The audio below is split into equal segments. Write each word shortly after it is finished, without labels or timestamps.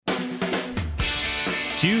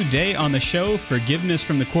Today on the show, forgiveness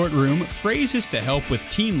from the courtroom, phrases to help with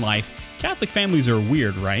teen life. Catholic families are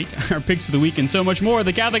weird, right? Our picks of the week and so much more.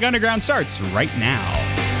 The Catholic Underground starts right now.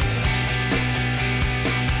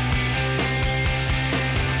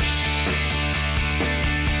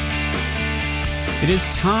 It is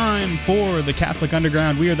time for the Catholic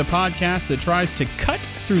Underground. We are the podcast that tries to cut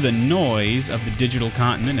through the noise of the digital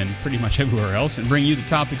continent and pretty much everywhere else and bring you the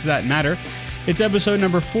topics that matter. It's episode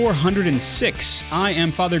number 406. I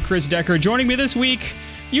am Father Chris Decker. Joining me this week,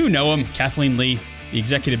 you know him, Kathleen Lee, the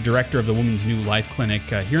executive director of the Women's New Life Clinic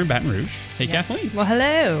here in Baton Rouge. Hey, yes. Kathleen. Well,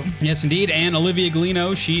 hello. Yes, indeed. And Olivia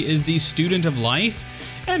Galino. She is the student of life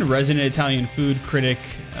and resident Italian food critic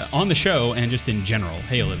on the show and just in general.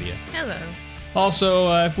 Hey, Olivia. Hello. Also,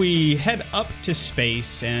 if we head up to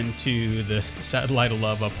space and to the satellite of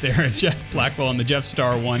love up there, Jeff Blackwell on the Jeff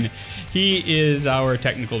Star 1, he is our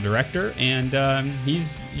technical director, and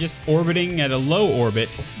he's just orbiting at a low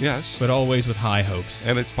orbit. Yes. But always with high hopes.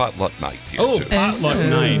 And it's potluck night here, too. Potluck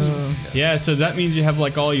night. Yeah, so that means you have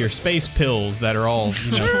like all your space pills that are all,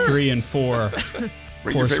 3 and 4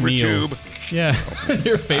 Bring course your favorite meals. tube. Yeah,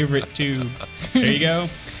 your favorite tube. There you go.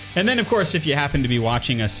 And then, of course, if you happen to be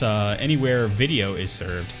watching us anywhere video is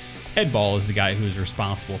served, Ed Ball is the guy who is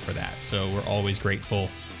responsible for that. So we're always grateful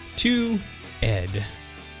to Ed.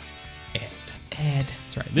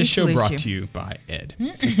 That's right. This show brought to you by Ed.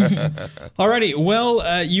 Alrighty.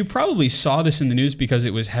 Well, you probably saw this in the news because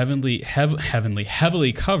it was heavily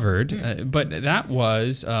covered. But that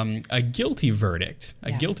was a guilty verdict.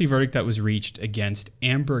 A guilty verdict that was reached against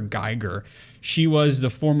Amber Guyger. She was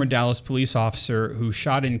the former Dallas police officer who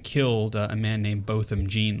shot and killed a man named Botham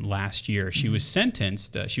Jean last year. She was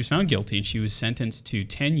sentenced. She was found guilty, and she was sentenced to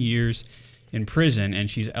 10 years in prison, and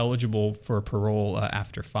she's eligible for parole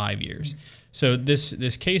after 5 years. So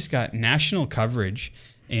this case got national coverage,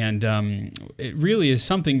 and it really is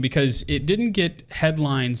something because it didn't get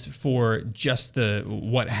headlines for just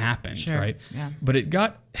what happened, right? Yeah. But it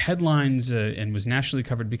got headlines and was nationally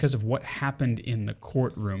covered because of what happened in the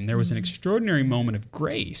courtroom. There was an extraordinary moment of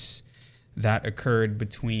grace that occurred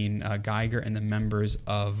between Guyger and the members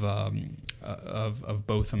of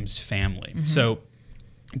Botham's family. So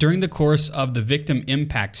during the course of the victim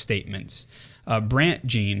impact statements, Brant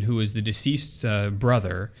Jean, who is the deceased's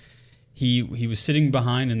brother, he was sitting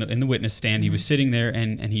behind in the witness stand. He was sitting there,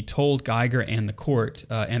 and he told Guyger and the court,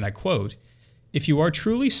 and I quote, if you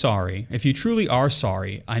truly are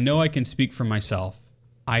sorry, I know I can speak for myself.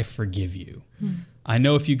 I forgive you. I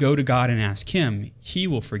know if you go to God and ask him, he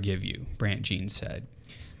will forgive you, Brant Jean said.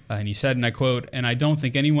 And he said, and I quote, and I don't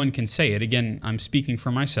think anyone can say it. Again, I'm speaking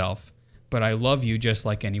for myself, but I love you just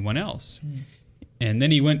like anyone else. And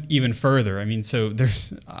then he went even further. I mean, so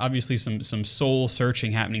there's obviously some soul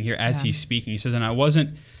searching happening here as he's speaking. He says, and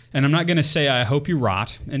I'm not going to say I hope you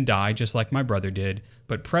rot and die just like my brother did,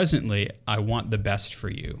 but presently I want the best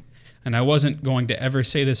for you. And I wasn't going to ever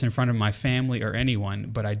say this in front of my family or anyone,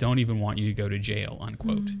 but I don't even want you to go to jail,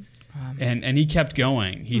 unquote. And he kept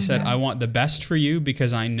going. He said, I want the best for you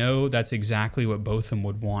because I know that's exactly what Botham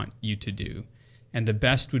would want you to do. And the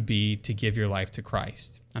best would be to give your life to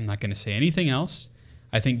Christ. I'm not going to say anything else.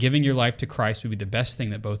 I think giving your life to Christ would be the best thing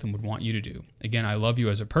that Botham would want you to do. Again, I love you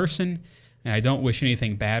as a person, and I don't wish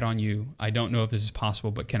anything bad on you. I don't know if this is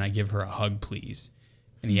possible, but can I give her a hug, please?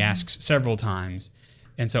 And he asks several times.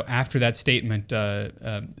 And so after that statement,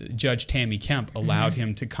 Judge Tammy Kemp allowed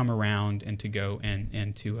him to come around and to go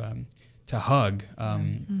and to hug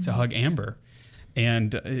Amber.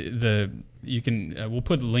 And we'll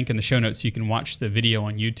put a link in the show notes so you can watch the video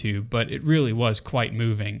on YouTube, but it really was quite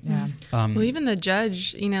moving. Yeah. Well, even the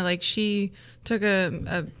judge, she took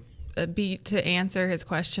a beat to answer his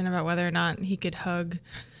question about whether or not he could hug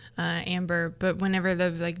Amber, but whenever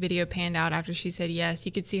the video panned out after she said yes,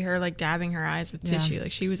 you could see her dabbing her eyes with tissue,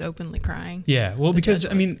 she was openly crying. Yeah, well, because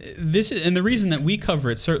this is, and the reason that we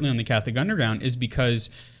cover it certainly on the Catholic Underground is because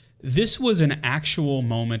this was an actual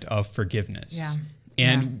moment of forgiveness. Yeah.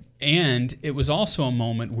 And it was also a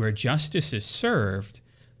moment where justice is served,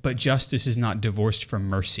 but justice is not divorced from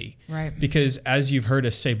mercy. Right. Because as you've heard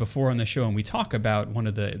us say before on the show, and we talk about one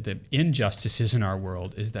of the injustices in our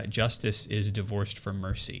world is that justice is divorced from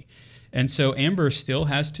mercy. And so Amber still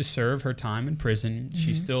has to serve her time in prison.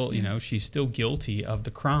 She's still, she's still guilty of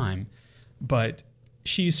the crime, but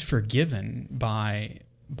she's forgiven by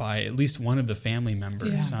at least one of the family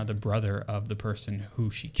members, the brother of the person who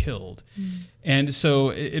she killed. And so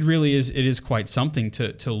it really is quite something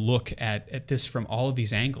to look at this from all of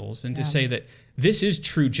these angles and to say that this is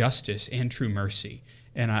true justice and true mercy.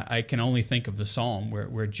 And I can only think of the psalm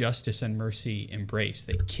where justice and mercy embrace,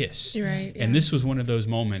 they kiss. Right. And this was one of those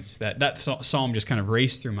moments that psalm just kind of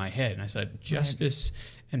raced through my head. And I said, justice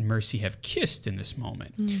and mercy have kissed in this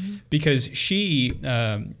moment. Because she,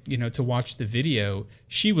 to watch the video,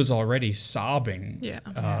 she was already sobbing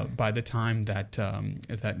by the time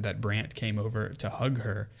that Brant came over to hug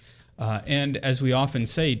her. And as we often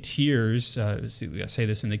say, tears, I say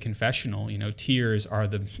this in the confessional, tears are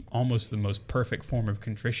almost the most perfect form of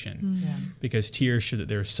contrition, because tears show that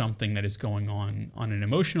there's something that is going on an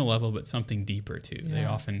emotional level, but something deeper too.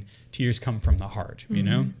 Tears come from the heart,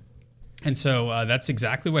 And so that's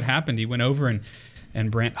exactly what happened. He went over and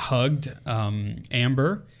Brant hugged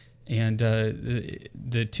Amber, and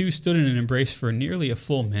the two stood in an embrace for nearly a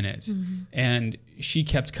full minute, and she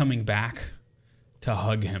kept coming back to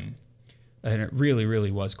hug him. And it really, really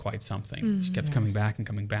was quite something. She kept coming back and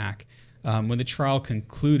coming back. When the trial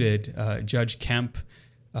concluded, Judge Kemp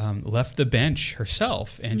left the bench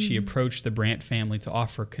herself, and she approached the Brant family to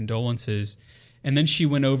offer condolences. And then she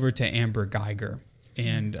went over to Amber Guyger,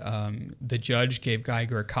 and the judge gave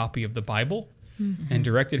Guyger a copy of the Bible and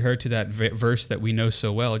directed her to that verse that we know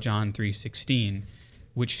so well, John 3:16,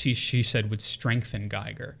 which she said would strengthen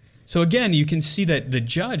Guyger. So again, you can see that the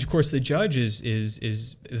judge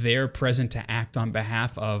is there present to act on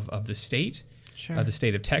behalf of the state, the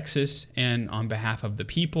state of Texas, and on behalf of the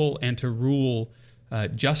people, and to rule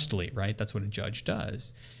justly, right? That's what a judge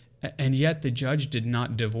does. And yet the judge did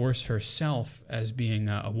not divorce herself as being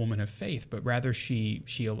a woman of faith, but rather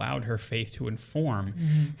she allowed her faith to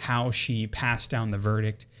inform how she passed down the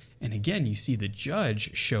verdict. And again, you see the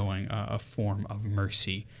judge showing a form of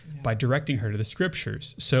mercy by directing her to the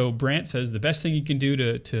scriptures. So Brant says the best thing you can do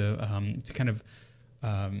to kind of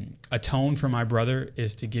atone for my brother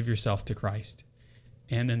is to give yourself to Christ.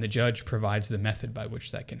 And then the judge provides the method by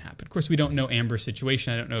which that can happen. Of course, we don't know Amber's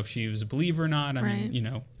situation. I don't know if she was a believer or not. I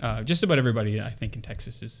mean, just about everybody, I think, in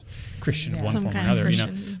Texas is Christian of one form or another.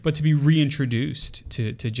 But to be reintroduced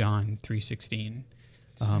to John 3:16.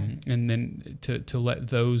 And then to let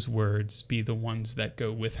those words be the ones that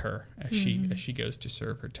go with her as she goes to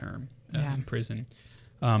serve her term in prison.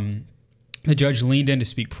 The judge leaned in to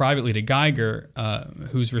speak privately to Guyger,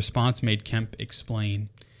 whose response made Kemp explain,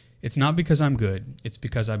 "It's not because I'm good, it's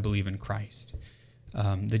because I believe in Christ."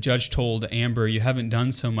 The judge told Amber, "You haven't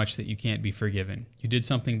done so much that you can't be forgiven. You did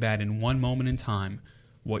something bad in one moment in time.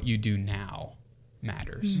 What you do now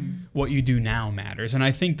matters. What you do now matters." And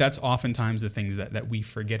I think that's oftentimes the things that we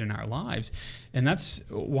forget in our lives. And that's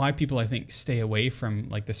why people, I think, stay away from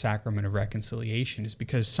like the sacrament of reconciliation, is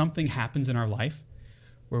because something happens in our life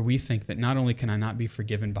where we think that not only can I not be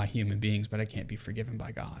forgiven by human beings, but I can't be forgiven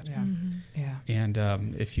by God. And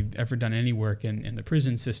if you've ever done any work in the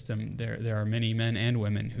prison system, there are many men and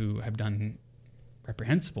women who have done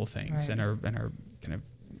reprehensible things and are kind of,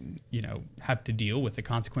 have to deal with the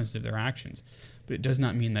consequences of their actions. But it does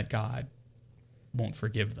not mean that God won't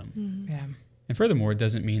forgive them. And furthermore, it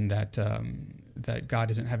doesn't mean that that God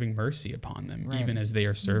isn't having mercy upon them, even as they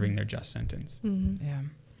are serving their just sentence.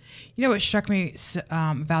 What struck me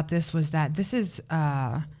about this was that this is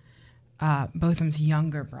Botham's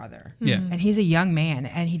younger brother. And he's a young man,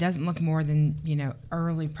 and he doesn't look more than,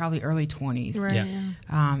 probably early 20s.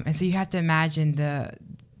 And so you have to imagine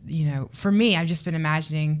for me, I've just been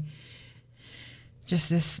imagining just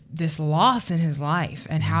this loss in his life,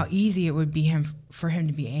 and how easy it would be for him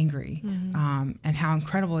to be angry, and how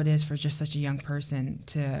incredible it is for just such a young person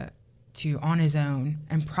to on his own,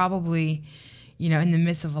 and probably, in the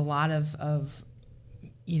midst of a lot of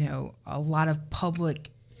public.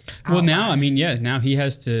 Well, now he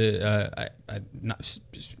has to.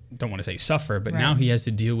 Don't want to say suffer, but now he has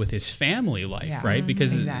to deal with his family life, right?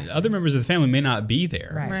 Because other members of the family may not be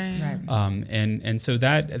there, and so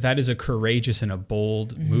that is a courageous and a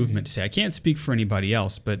bold movement to say. I can't speak for anybody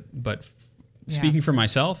else, but speaking for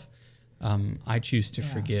myself, I choose to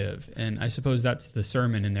forgive, and I suppose that's the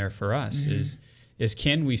sermon in there for us is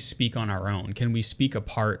can we speak on our own? Can we speak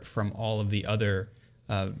apart from all of the other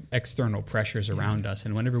external pressures around us?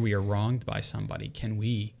 And whenever we are wronged by somebody, can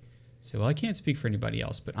we say, well, I can't speak for anybody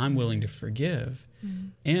else, but I'm willing to forgive,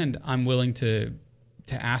 and I'm willing to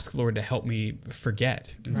ask the Lord to help me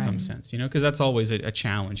forget in some sense, because that's always a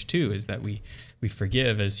challenge too, is that we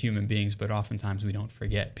forgive as human beings, but oftentimes we don't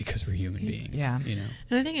forget because we're human beings. And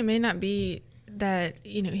I think it may not be that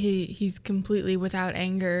he's completely without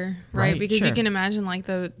anger, right? Because you can imagine like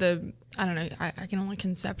the I don't know, I can only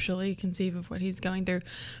conceptually conceive of what he's going through,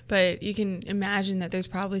 but you can imagine that there's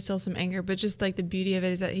probably still some anger, but just like the beauty of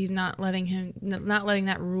it is that he's not letting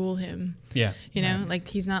that rule him. Like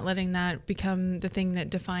he's not letting that become the thing that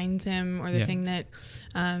defines him, or the thing that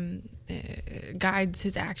guides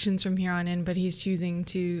his actions from here on in, but he's choosing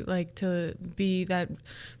to be that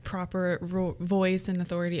proper voice and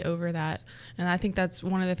authority over that. And I think that's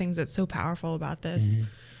one of the things that's so powerful about this.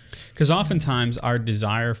 Because oftentimes our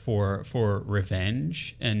desire for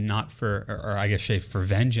revenge and not or I guess for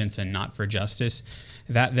vengeance and not for justice,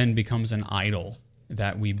 that then becomes an idol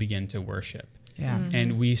that we begin to worship. Yeah.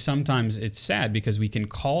 And we sometimes, it's sad because we can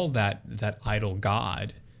call that idol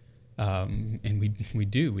God. And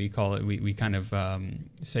we call it, we kind of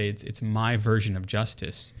say it's my version of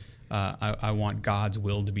justice. I want God's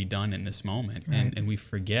will to be done in this moment. Right. And we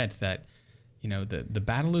forget that, the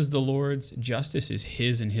battle is the Lord's, justice is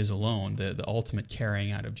his and his alone, the ultimate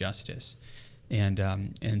carrying out of justice. And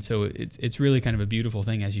so it's really kind of a beautiful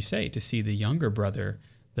thing, as you say, to see the younger brother,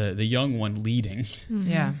 the young one leading,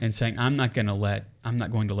 and saying, I'm not going to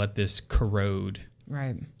let this corrode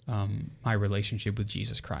my relationship with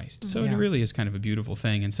Jesus Christ. So it really is kind of a beautiful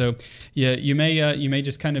thing. And so you may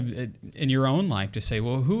just kind of in your own life to say,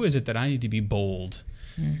 well, who is it that I need to be bold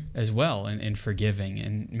as well and forgiving?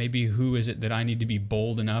 And maybe who is it that I need to be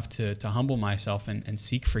bold enough to humble myself and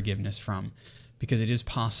seek forgiveness from? Because it is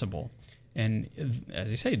possible. And as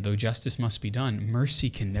I say, though justice must be done, mercy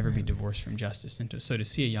can never be divorced from justice. And so to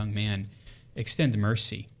see a young man extend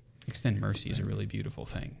mercy is a really beautiful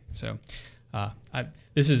thing. So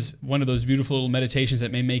this is one of those beautiful little meditations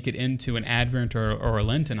that may make it into an Advent or a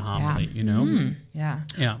Lenten homily, Yeah.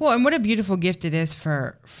 Well, and what a beautiful gift it is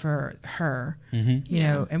for her,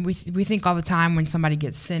 and we think all the time when somebody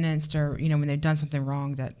gets sentenced or, when they've done something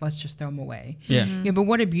wrong that let's just throw them away. Yeah. Yeah. But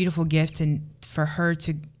what a beautiful gift for her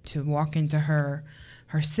to walk into her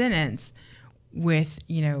sentence with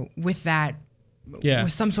that. Yeah.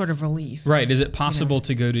 With some sort of relief. Right. Is it possible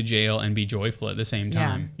to go to jail and be joyful at the same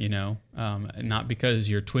time? Not because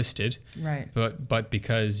you're twisted, right? But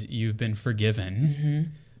because you've been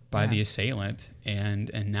forgiven by the assailant,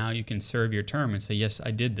 and now you can serve your term and say, yes,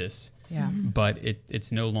 I did this. Yeah. But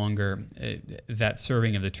it's no longer that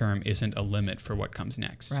serving of the term isn't a limit for what comes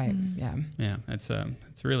next. Right. Yeah. Yeah. It's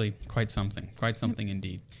really quite something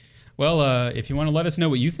indeed. Well, if you want to let us know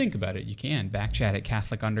what you think about it, you can.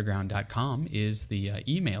 backchat@catholicunderground.com is the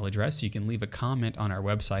email address. You can leave a comment on our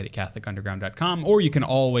website at catholicunderground.com, or you can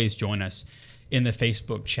always join us in the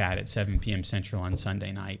Facebook chat at 7 p.m. Central on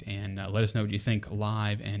Sunday night, and let us know what you think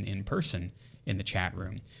live and in person in the chat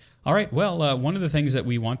room. All right, well, one of the things that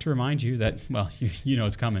we want to remind you that, well, you know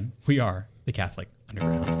it's coming. We are the Catholic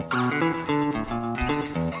Underground.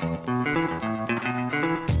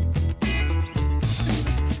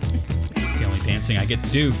 Dancing I get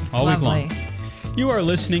to do all week long. You are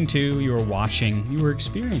listening to, you are watching, you are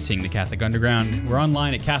experiencing the Catholic Underground. We're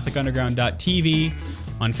online at catholicunderground.tv,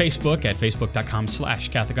 on Facebook at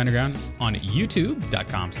facebook.com/Catholic Underground, on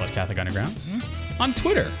youtube.com/Catholic Underground, on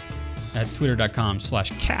Twitter at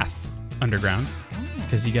twitter.com/Cath Underground,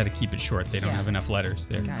 because you got to keep it short. They don't have enough letters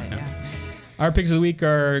there. Our picks of the week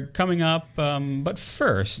are coming up, but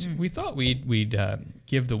first, we thought we'd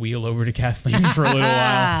give the wheel over to Kathleen for a little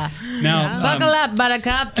while. Now, buckle up,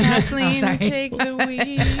 Buttercup. Kathleen, take the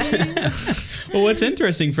wheel. Well, what's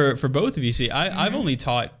interesting for both of you, see, I've only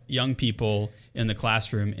taught young people in the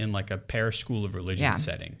classroom in like a parish school of religion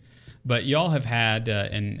setting. But y'all have had,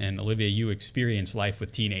 and Olivia, you experience life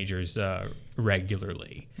with teenagers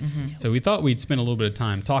regularly. So we thought we'd spend a little bit of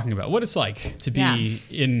time talking about what it's like to be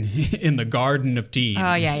in the garden of teens.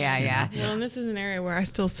 Oh, yeah. Well, and this is an area where I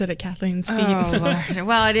still sit at Kathleen's feet. Oh, Lord.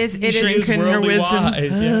 Well, it is her wisdom.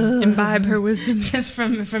 Wise, imbibe her wisdom. Just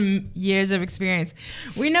from years of experience.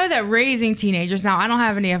 We know that raising teenagers, now I don't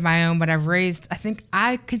have any of my own, but I've raised, I think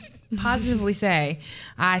I could positively say,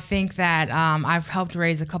 I think that I've helped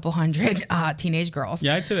raise a couple hundred teenage girls.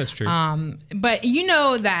 Yeah, I'd say that's true. But you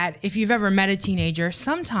know that if you've ever met a teenager,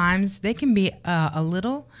 sometimes they can be a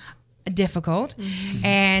little difficult,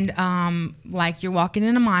 and like you're walking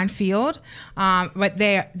in a minefield, but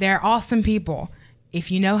they're awesome people if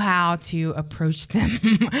you know how to approach them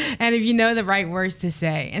and if you know the right words to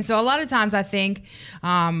say. And so a lot of times I think,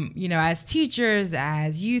 as teachers,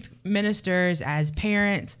 as youth ministers, as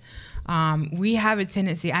parents, we have a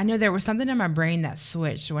tendency, I know there was something in my brain that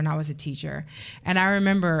switched when I was a teacher. And I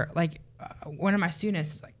remember one of my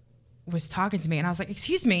students was talking to me and I was like,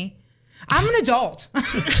 excuse me, I'm an adult.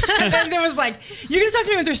 And then there was like, you're going to talk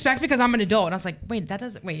to me with respect because I'm an adult. And I was like, wait.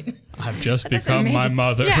 I've just become my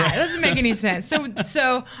mother. Yeah, it doesn't make any sense.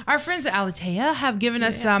 So our friends at Alatea have given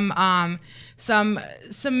us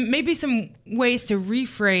maybe some ways to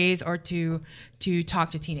rephrase or to talk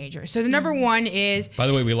to teenagers. So the number one is, by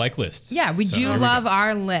the way, we like lists. Yeah, we do love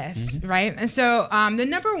our lists, right? And so the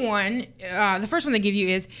number one, the first one they give you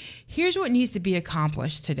is, here's what needs to be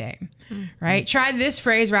accomplished today, right? Try this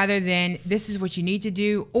phrase rather than this is what you need to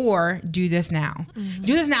do, or do this now.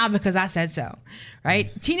 Do this now because I said so, right?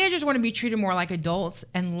 Teenagers want to be treated more like adults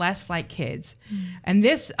and less like kids. And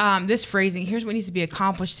this phrasing, here's what needs to be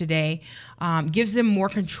accomplished today, gives them more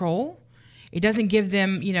control. It doesn't give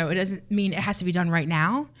them, it doesn't mean it has to be done right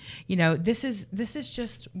now. This is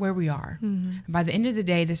just where we are. And by the end of the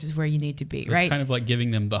day, this is where you need to be, so right? It's kind of like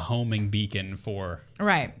giving them the homing beacon for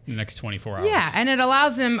the next 24 hours. Yeah, and it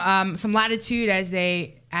allows them some latitude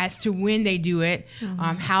as to when they do it,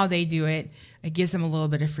 how they do it. It gives them a little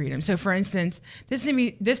bit of freedom. So, for instance, this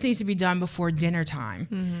needs to be done before dinner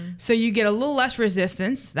time. So you get a little less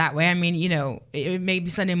resistance that way. I mean, it may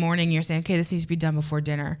be Sunday morning. You're saying, okay, this needs to be done before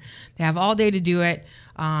dinner. They have all day to do it,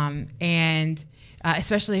 and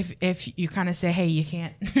especially if you kind of say, hey, you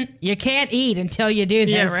can't eat until you do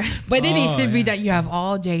this. Yeah, right. But it needs to be done. You have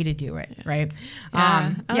all day to do it, right?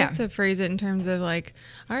 I like to phrase it in terms of like,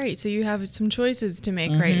 all right, so you have some choices to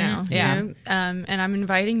make right now. And I'm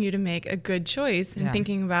inviting you to make a good choice and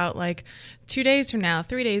thinking about like 2 days from now,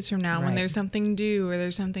 3 days from now, when there's something due or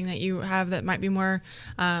there's something that you have that might be more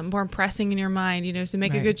pressing in your mind, so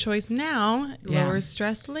make a good choice now, lowers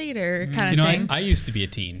stress later, kind of thing. I used to be a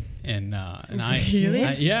teen, and I really?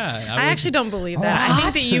 I actually don't believe that. What?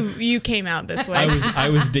 I think that you came out this way. I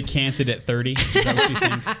was decanted at 30. Is that what you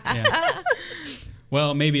think? Yeah.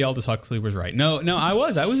 Well, maybe Aldous Huxley was right. No, I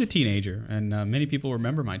was a teenager, and many people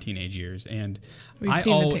remember my teenage years. And we've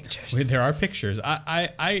seen the pictures. There are pictures.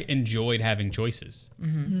 I enjoyed having choices.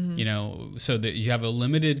 So that you have a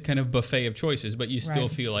limited kind of buffet of choices, but you still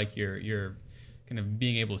feel like you're kind of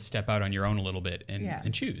being able to step out on your own a little bit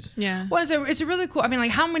and choose. Yeah. Well, it's a really cool. I mean,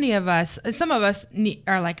 like, how many of us? Some of us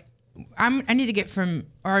are like, I need to get from,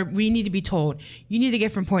 or we need to be told, you need to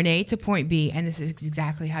get from point A to point B, and this is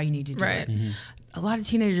exactly how you need to do it. A lot of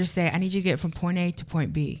teenagers say, I need you to get from point A to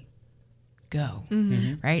point B. Go.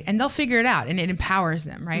 Right? And they'll figure it out, and it empowers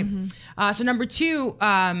them, right? So number two,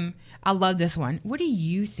 I love this one. What do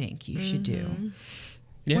you think you should do?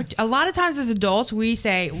 Yeah. A lot of times as adults, we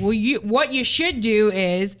say, well, what you should do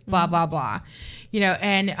is blah, blah, blah.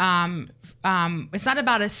 And it's not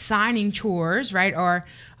about assigning chores, right? Or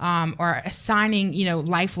assigning,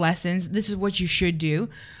 life lessons. This is what you should do.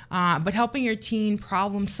 But helping your teen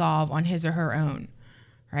problem solve on his or her own,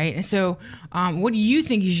 right? And so what do you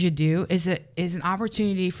think you should do is an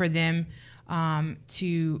opportunity for them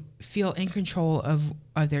to feel in control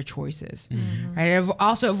of their choices, right? It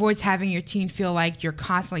also avoids having your teen feel like you're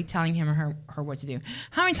constantly telling him or her what to do.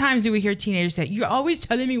 How many times do we hear teenagers say, you're always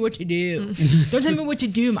telling me what to do. Don't tell me what to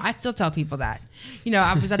do. I still tell people that.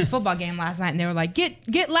 I was at the football game last night and they were like,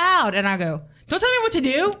 get loud. And I go, don't tell me what to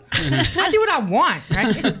do. I do what I want,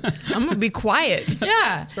 right? I'm going to be quiet. Yeah.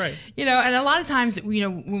 That's right. And a lot of times,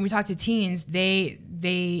 when we talk to teens, they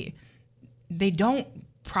don't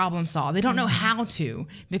problem solve. They don't know how to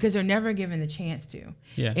because they're never given the chance to.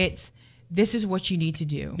 Yeah. This is what you need to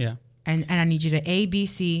do. Yeah. And I need you to A, B,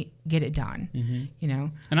 C, get it done.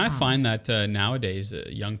 And I find that nowadays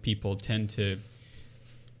young people tend to,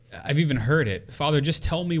 I've even heard it, Father, just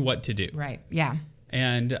tell me what to do. Right. Yeah.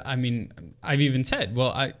 And I mean, I've even said,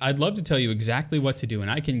 well, I'd love to tell you exactly what to do, and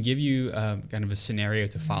I can give you kind of a scenario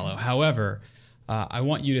to follow. However, I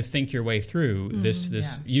want you to think your way through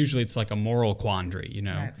this. Usually, it's like a moral quandary,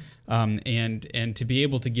 Right. And to be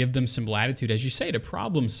able to give them some latitude, as you say, to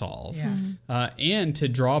problem solve, and to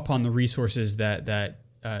draw upon the resources that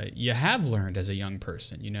you have learned as a young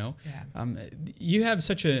person. You have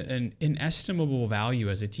such an inestimable value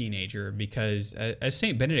as a teenager because, as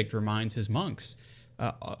Saint Benedict reminds his monks,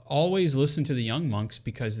 always listen to the young monks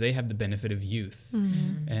because they have the benefit of youth,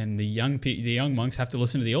 and the young monks have to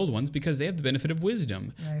listen to the old ones because they have the benefit of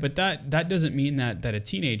wisdom. Right. But that doesn't mean that a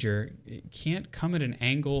teenager can't come at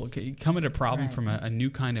a problem from a new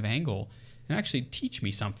kind of angle and actually teach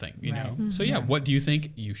me something. So what do you think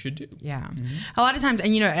you should do? Yeah, a lot of times,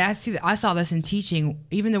 and I saw this in teaching.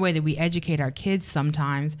 Even the way that we educate our kids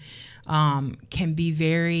sometimes can be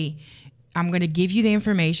very. I'm going to give you the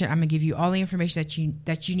information. I'm going to give you all the information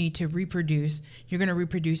that you need to reproduce. You're going to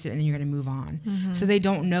reproduce it, and then you're going to move on. So they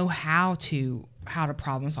don't know how to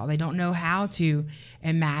problem solve. They don't know how to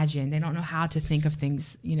imagine. They don't know how to think of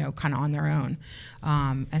things, kind of on their own.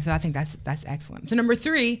 And so I think that's excellent. So number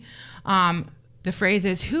 3, the phrase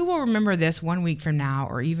is, who will remember this 1 week from now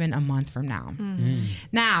or even a month from now?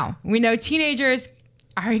 Now, we know teenagers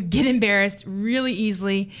get embarrassed really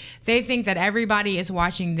easily. They think that everybody is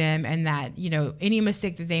watching them and that, any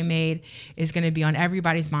mistake that they made is going to be on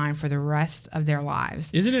everybody's mind for the rest of their lives.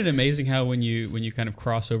 Isn't it amazing how when you kind of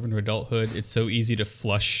cross over into adulthood, it's so easy to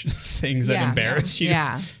flush things that embarrass you?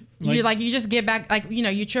 Yeah. You just get back,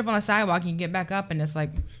 you trip on a sidewalk and you get back up and it's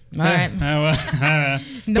like, all right.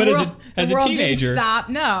 But as a teenager, stop.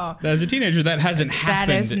 No. As a teenager, that hasn't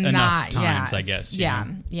happened enough times, I guess.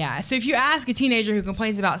 Yeah. So if you ask a teenager who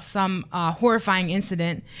complains about some horrifying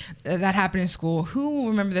incident that happened in school, who will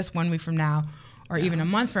remember this 1 week from now? Or even a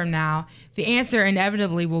month from now, the answer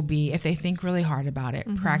inevitably will be, if they think really hard about it,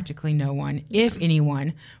 practically no one, if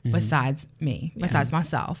anyone, besides me, besides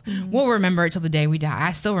myself, will remember it till the day we die.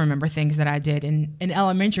 I still remember things that I did in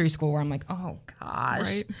elementary school where I'm like, oh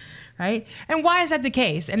gosh. Right? And why is that the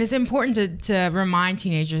case? And it's important to remind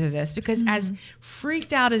teenagers of this because as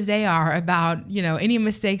freaked out as they are about, any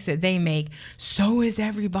mistakes that they make, so is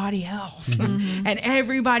everybody else. And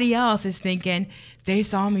everybody else is thinking, they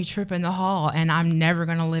saw me trip in the hall and I'm never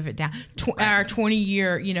going to live it down. Our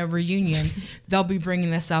 20-year, reunion, they'll be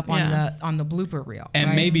bringing this up on the blooper reel.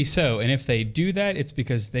 And maybe so. And if they do that, it's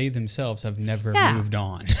because they themselves have never moved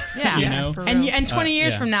on. Yeah. And 20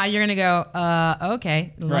 years from now, you're going to go,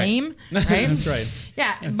 okay, lame. Right? That's right.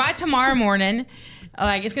 Yeah. By tomorrow morning,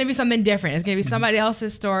 it's going to be something different. It's going to be somebody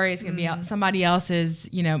else's story. It's going to be somebody else's,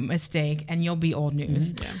 mistake, and you'll be old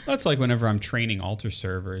news. Yeah. That's like whenever I'm training altar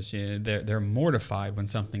servers, they're mortified when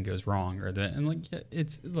something goes wrong,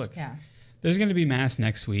 there's going to be mass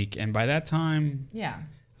next week, and by that time,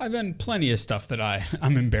 I've done plenty of stuff that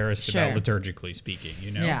I'm embarrassed about, liturgically speaking,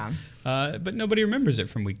 Yeah. But nobody remembers it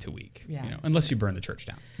from week to week, unless you burn the church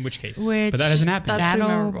down, in which case. But that hasn't happened.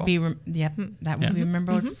 That'll be that will be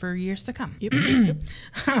remembered for years to come.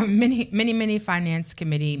 Many finance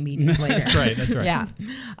committee meetings later. That's right.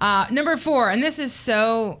 Yeah. Number 4, and this is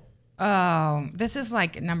so. This is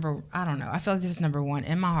like I don't know. I feel like this is number 1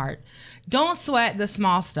 in my heart. Don't sweat the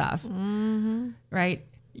small stuff. Right.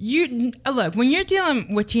 You look, when you're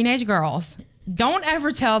dealing with teenage girls, don't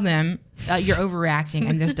ever tell them you're overreacting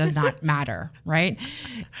and this does not matter, right?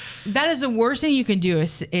 That is the worst thing you can do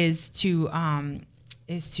is to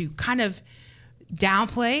kind of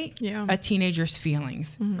downplay a teenager's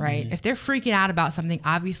feelings, right? If they're freaking out about something,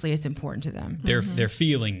 obviously it's important to them. They're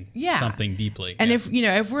feeling something deeply. And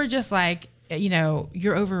if we're just like,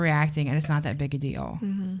 you're overreacting and it's not that big a deal,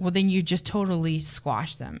 well, then you just totally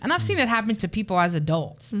squash them. And I've seen it happen to people as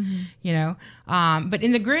adults, but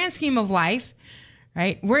in the grand scheme of life,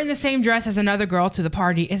 right, we're in the same dress as another girl to the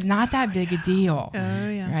party. It's not that big a deal.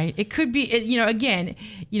 Right? It could be, again,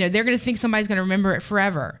 they're going to think somebody's going to remember it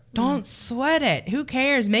forever. Don't sweat it. Who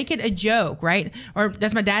cares? Make it a joke, right? Or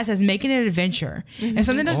as my dad says, make it an adventure. If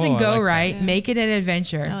something doesn't go right, make it an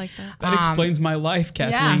adventure. I like that. That explains my life,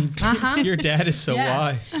 Kathleen. Your dad is so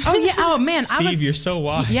wise. Oh, yeah. Oh, man. Steve, you're so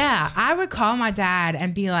wise. Yeah. I would call my dad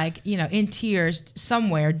and be like, in tears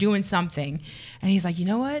somewhere doing something. And he's like, you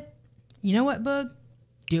know what, Boog?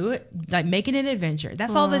 Do it, like making an adventure.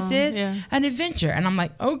 That's all this is, an adventure. And I'm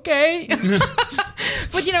like, okay.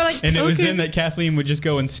 But and it was then that Kathleen would just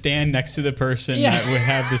go and stand next to the person that would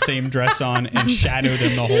have the same dress on and shadow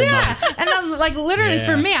them the whole night. And I'm like, literally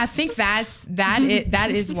for me, I think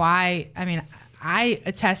that is why, I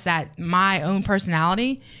attest that my own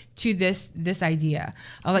personality to this idea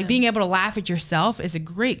of being able to laugh at yourself is a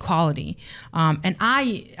great quality. And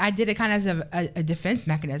I did it kind of as a defense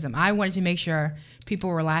mechanism. I wanted to make sure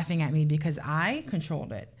people were laughing at me because I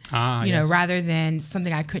controlled it, rather than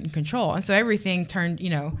something I couldn't control. And so everything turned,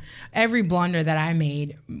 every blunder that I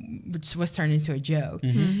made was turned into a joke,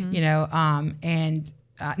 and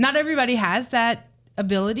not everybody has that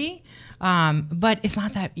ability. But it's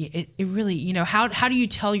not that, it really, how do you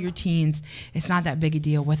tell your teens it's not that big a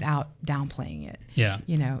deal without downplaying it? Yeah.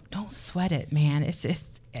 Don't sweat it, man.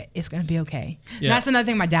 It's going to be okay. Yeah. That's another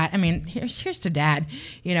thing my dad, here's to dad,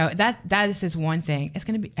 that is his one thing.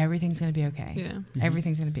 Everything's going to be okay. Yeah.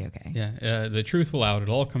 Everything's going to be okay. Yeah. The truth will out. It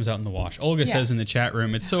all comes out in the wash. Olga says in the chat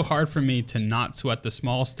room, it's so hard for me to not sweat the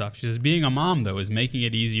small stuff. She says, being a mom, though, is making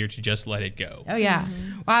it easier to just let it go. Oh, yeah.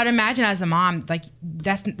 Well, I'd imagine as a mom,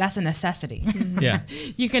 that's a necessity. Yeah.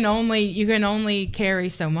 You can only carry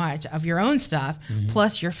so much of your own stuff,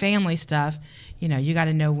 plus your family stuff. You got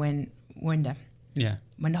to know when to. Yeah.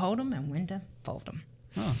 When to hold them and when to fold them.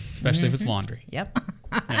 Oh, especially if it's laundry. Yep.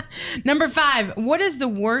 Number 5, what is the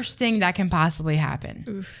worst thing that can possibly happen?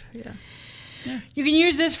 Oof, yeah. You can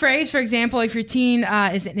use this phrase, for example, if your teen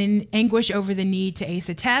is in anguish over the need to ace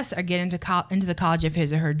a test or get into the college of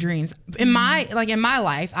his or her dreams. In my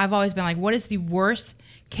life, I've always been like, what is the worst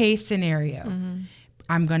case scenario?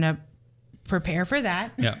 I'm going to prepare for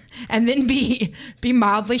that. Yeah. And then be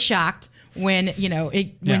mildly shocked when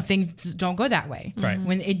when things don't go that way, right?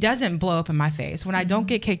 When it doesn't blow up in my face, when I don't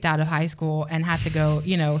get kicked out of high school and have to go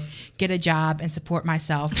get a job and support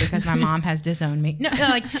myself because my mom has disowned me. No,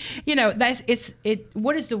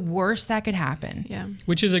 what is the worst that could happen? Yeah,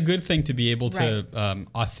 which is a good thing to be able to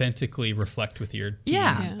authentically reflect with your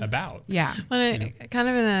team about. Yeah. When kind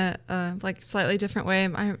of in a like slightly different way,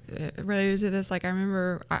 I related to this. Like I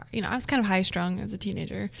remember, I was kind of high strung as a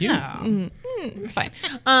teenager. It's fine.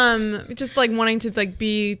 Just like wanting to like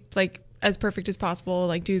be like as perfect as possible,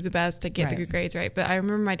 like do the best to get the good grades, right? But I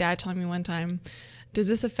remember my dad telling me one time, "Does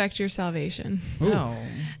this affect your salvation?" No.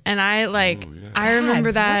 And I I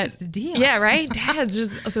remember that. What is the deal? Yeah, right. Dad's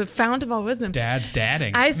just the fount of all wisdom. Dad's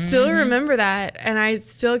dadding. I still remember that, and I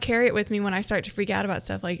still carry it with me when I start to freak out about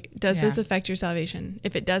stuff. Like, does this affect your salvation?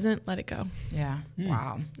 If it doesn't, let it go. Yeah.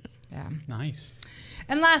 Wow. Yeah. Nice.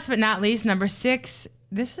 And last but not least, number 6.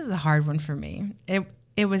 This is a hard one for me.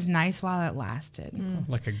 It was nice while it lasted.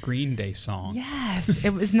 Like a Green Day song. Yes,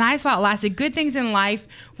 it was nice while it lasted. Good things in life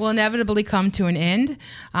will inevitably come to an end,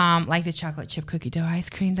 like the chocolate chip cookie dough ice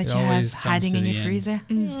cream that you have hiding in your freezer.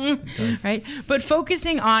 Right? But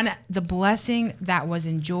focusing on the blessing that was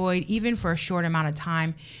enjoyed, even for a short amount of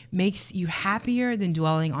time, makes you happier than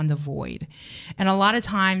dwelling on the void. And a lot of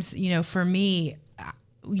times, for me,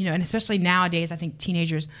 and especially nowadays, I think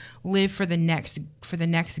teenagers live for the next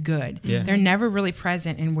good. Yeah. They're never really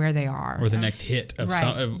present in where they are, or the next hit of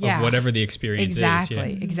of whatever the experience is.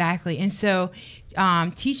 Exactly. And so,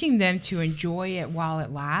 teaching them to enjoy it while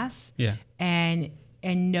it lasts, and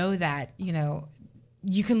know that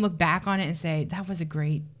you can look back on it and say that was a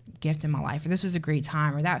great gift in my life, or this was a great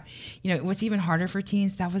time, or that what's even harder for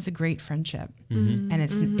teens, that was a great friendship. And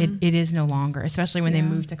it is no longer, especially when they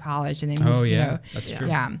move to college and they move that's true.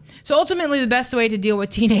 So ultimately the best way to deal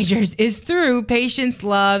with teenagers is through patience,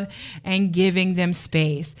 love, and giving them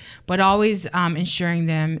space, but always ensuring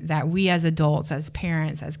them that we as adults, as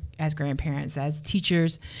parents, as grandparents, as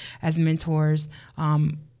teachers, as mentors,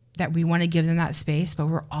 that we want to give them that space, but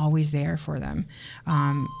we're always there for them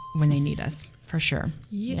when they need us. For sure.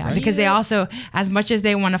 Yeah. Because they also, as much as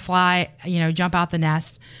they want to fly, jump out the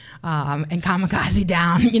nest and kamikaze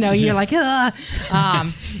down, you're like,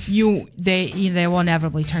 they will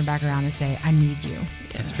inevitably turn back around and say, I need you.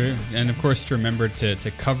 That's true. And of course, to remember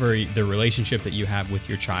to cover the relationship that you have with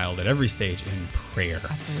your child at every stage in prayer.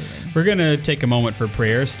 Absolutely. We're going to take a moment for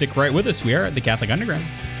prayer. Stick right with us. We are at the Catholic Underground.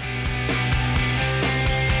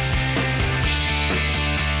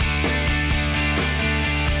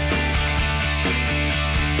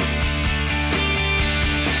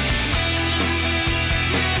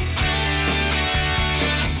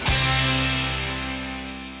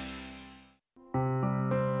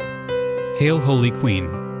 Hail, Holy Queen,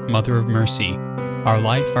 Mother of Mercy, our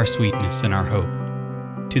life, our sweetness, and our hope.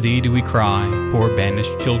 To thee do we cry, poor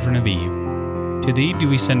banished children of Eve. To thee do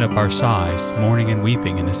we send up our sighs, mourning and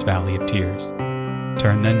weeping in this valley of tears.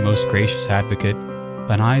 Turn then, most gracious Advocate,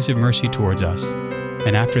 thine eyes of mercy towards us,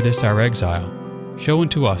 and after this our exile, show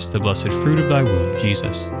unto us the blessed fruit of thy womb,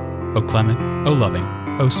 Jesus. O clement, O loving,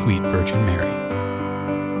 O sweet Virgin Mary.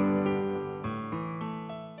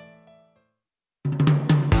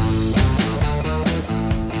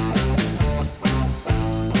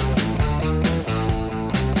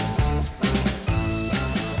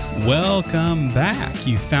 Welcome back.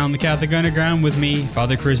 You found the Catholic Underground with me,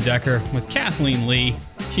 Father Chris Decker, with Kathleen Lee.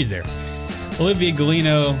 She's there. Olivia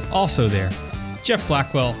Galino, also there. Jeff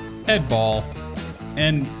Blackwell, Ed Ball,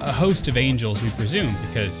 and a host of angels, we presume,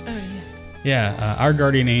 because our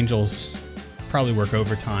guardian angels probably work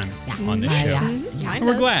overtime on this show. And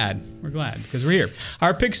we're glad. We're glad because we're here.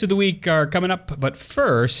 Our picks of the week are coming up, but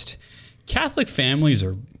first, Catholic families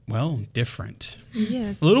are, different.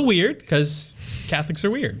 Yes. A little weird because Catholics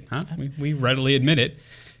are weird, huh? We readily admit it.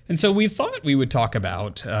 And so we thought we would talk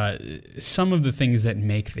about some of the things that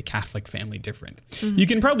make the Catholic family different. Mm-hmm. You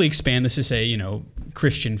can probably expand this to say,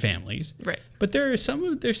 Christian families. Right. But there's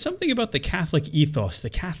something about the Catholic ethos, the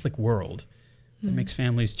Catholic world, that makes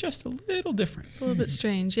families just a little different. It's a little bit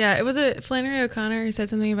strange. Yeah, it was Flannery O'Connor who said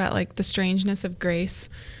something about like the strangeness of grace.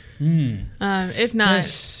 If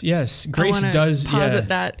not, yes, grace does. Posit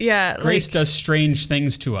that, grace does strange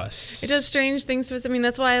things to us. It does strange things to us. I mean,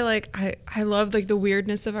 that's why I love like the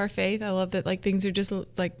weirdness of our faith. I love that like things are just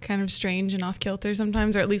like kind of strange and off kilter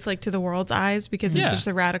sometimes, or at least like to the world's eyes, because it's just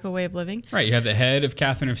a radical way of living. Right. You have the head of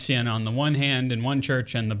Catherine of Siena on the one hand in one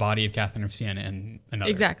church, and the body of Catherine of Siena in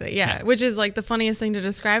another. Exactly. Yeah. Which is like the funniest thing to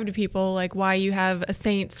describe to people, like why you have a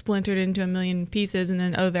saint splintered into a million pieces, and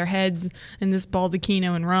then their heads in this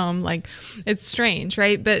baldacchino in Rome. home. Like, it's strange,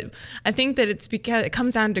 right? But I think that it's because it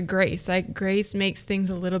comes down to grace. Like, grace makes things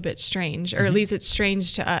a little bit strange, or at least it's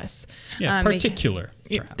strange to us. Yeah, particular.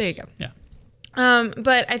 Perhaps. There you go. Yeah.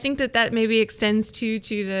 But I think that maybe extends to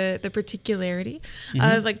the particularity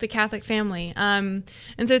of like the Catholic family. And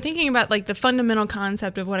so thinking about like the fundamental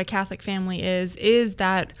concept of what a Catholic family is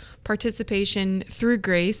that participation through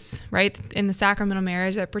grace, right, in the sacramental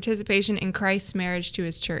marriage, that participation in Christ's marriage to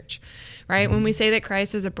his church, right? When we say that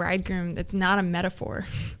Christ is a bridegroom, that's not a metaphor,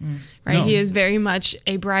 right? No. He is very much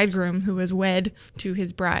a bridegroom who is wed to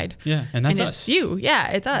his bride. Yeah, and that's us. It's you.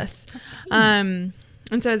 Yeah, it's us.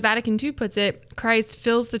 And so as Vatican II puts it, Christ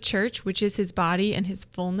fills the church, which is his body and his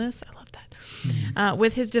fullness. I love that.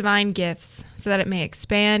 With his divine gifts so that it may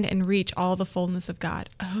expand and reach all the fullness of God.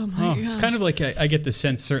 Oh my gosh. It's kind of like I get the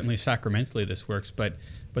sense, certainly sacramentally this works, but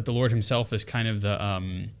the Lord himself is kind of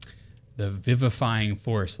the vivifying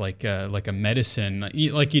force, like a medicine.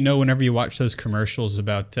 Like, whenever you watch those commercials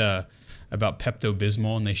about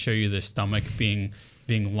Pepto-Bismol and they show you the stomach being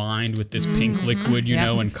lined with this pink liquid,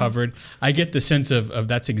 and covered. I get the sense of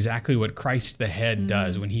that's exactly what Christ the head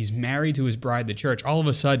does. When he's married to his bride, the church, all of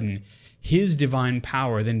a sudden, his divine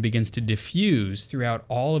power then begins to diffuse throughout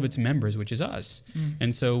all of its members, which is us.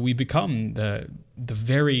 And so we become the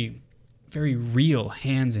very, very real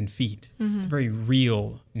hands and feet, the very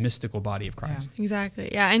real mystical body of Christ. Yeah. Exactly.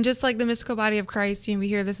 Yeah. And just like the mystical body of Christ, we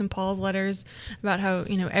hear this in Paul's letters about how,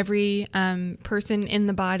 every person in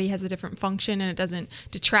the body has a different function and it doesn't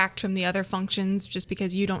detract from the other functions just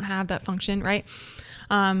because you don't have that function, right?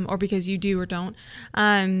 Or because you do or don't.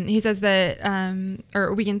 He says that,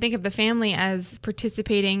 or we can think of the family as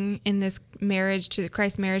participating in this marriage to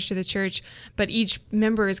Christ's marriage to the church, but each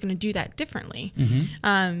member is going to do that differently.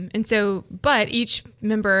 And so, but each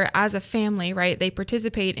member as a family, right, they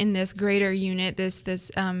participate in this greater unit,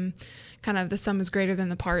 this kind of the sum is greater than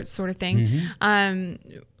the parts sort of thing.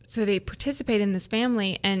 So they participate in this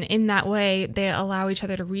family, and in that way, they allow each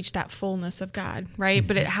other to reach that fullness of God, right?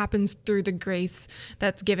 But it happens through the grace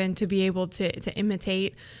that's given to be able to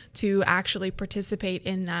imitate, to actually participate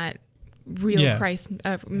in that real Christ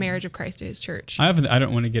marriage of Christ to his church. I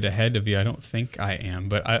don't want to get ahead of you. I don't think I am,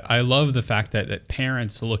 but I love the fact that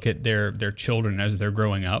parents look at their children as they're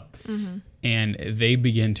growing up, and they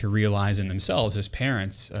begin to realize in themselves as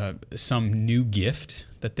parents some new gift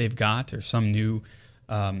that they've got, or some new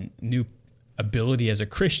ability as a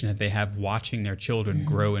Christian that they have, watching their children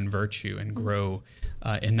grow in virtue and grow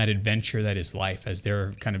in that adventure that is life, as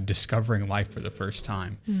they're kind of discovering life for the first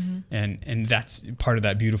time. And that's part of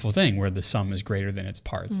that beautiful thing where the sum is greater than its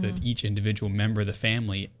parts, that each individual member of the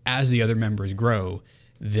family, as the other members grow,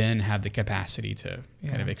 then have the capacity to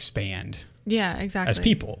kind of expand. Yeah, exactly. As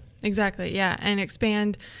people. Exactly. Yeah. And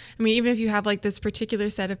expand. I mean, even if you have like this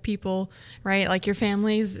particular set of people, right? Like your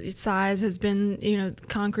family's size has been,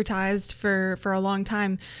 concretized for a long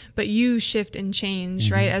time, but you shift and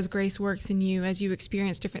change, right? As grace works in you, as you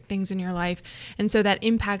experience different things in your life. And so that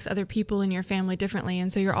impacts other people in your family differently.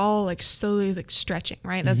 And so you're all like slowly like stretching,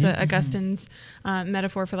 right? That's Augustine's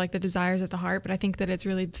metaphor for like the desires of the heart. But I think that it's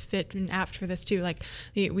really fit and apt for this too. Like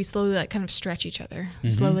we slowly like kind of stretch each other,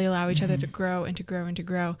 slowly allow each other to grow and to grow and to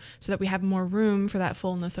grow, so that we have more room for that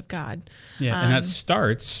fullness of God. Yeah, and that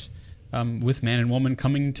starts with man and woman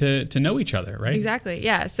coming to know each other, right? Exactly,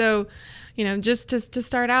 yeah. So, just to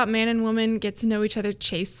start out, man and woman get to know each other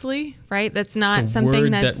chastely, right? That's not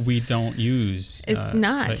something that we don't use. It's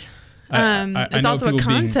not. It's also a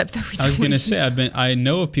concept that we don't use. I was going to say, I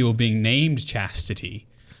know of people being named chastity,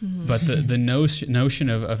 but the notion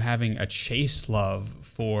of having a chaste love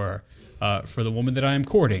for the woman that I am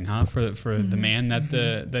courting, for the man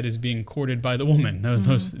that is being courted by the woman.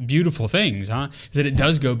 Those beautiful things, is that it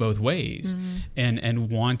does go both ways, and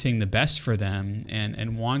wanting the best for them,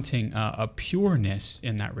 and wanting a pureness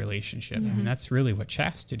in that relationship. I mean, that's really what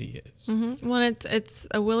chastity is. Well, it's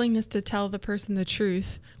a willingness to tell the person the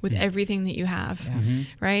truth with everything that you have,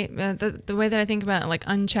 right? The way that I think about it, like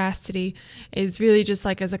unchastity is really just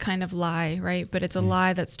like as a kind of lie, right? But it's a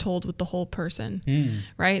lie that's told with the whole person,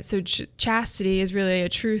 right? So chastity is really a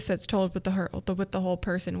truth that's told with the whole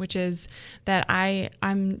person, which is that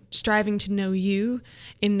I'm striving to know you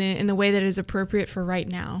in the way that is appropriate for right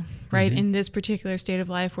now, right? In this particular state of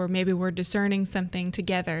life where maybe we're discerning something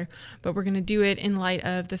together, but we're going to do it in light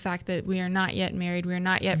of the fact that we are not yet married, we are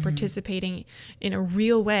not yet participating in a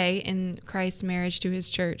real way in Christ's marriage to his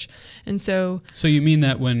church. And so you mean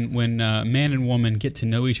that when man and woman get to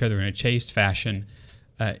know each other in a chaste fashion,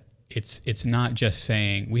 it's not just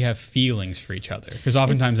saying we have feelings for each other, because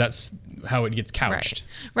oftentimes that's how it gets couched.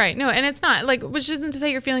 Right. No, and it's not like, which isn't to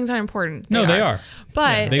say your feelings aren't important. They are.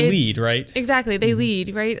 But they lead, right? Exactly, they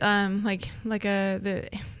lead, right? Like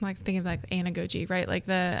think of like anagogy, right? Like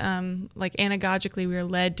like anagogically, we are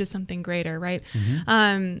led to something greater, right?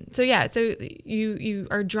 So you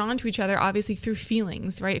are drawn to each other obviously through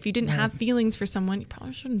feelings, right? If you didn't have feelings for someone, you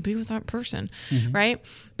probably shouldn't be with that person, right?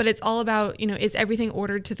 But it's all about, is everything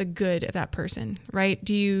ordered to the good of that person, right?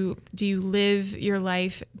 Do you live your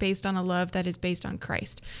life based on a love that is based on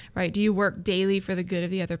Christ, right? Do you work daily for the good of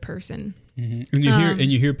the other person? And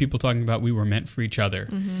you hear people talking about we were meant for each other,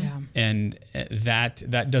 and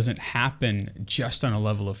that doesn't happen just on a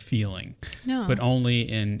level of feeling, but only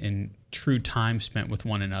in true time spent with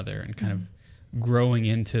one another and kind of growing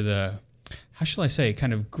into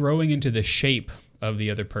growing into the shape of the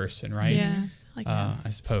other person, right? Yeah, like that. I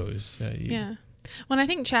suppose. Well, I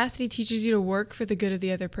think chastity teaches you to work for the good of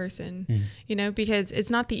the other person, because it's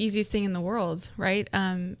not the easiest thing in the world, right?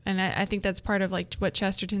 And I think that's part of like what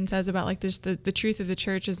Chesterton says about like this, the truth of the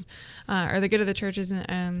church is, or the good of the church is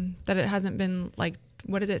that it hasn't been like,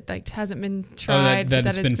 what is it, like hasn't been tried. That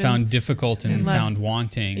it's been found difficult and found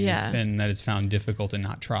wanting. Yeah. It's been that it's found difficult and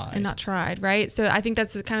not tried. Right? So I think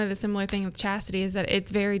that's kind of the similar thing with chastity, is that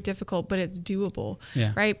it's very difficult, but it's doable,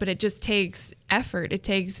 right? But it just takes effort. It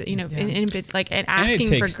takes, and asking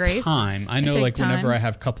for grace. Time. I know, like whenever I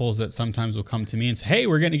have couples that sometimes will come to me and say, "Hey,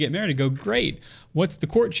 we're going to get married," I go, "Great. What's the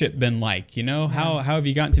courtship been like? How have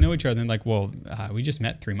you gotten to know each other?" And they're like, "Well, we just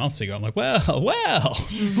met 3 months ago." I'm like, well,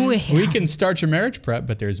 we can start your marriage prep,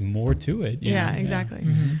 but there's more to it. Exactly.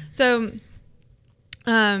 So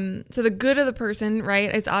the good of the person, right?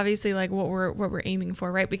 It's obviously like what we're aiming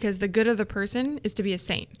for, right? Because the good of the person is to be a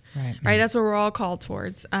saint, right? That's what we're all called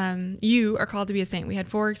towards. You are called to be a saint. We had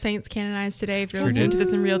 4 saints canonized today. If you're listening to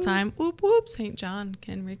this in real time, whoop whoop, Saint John,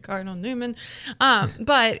 Henry Cardinal Newman.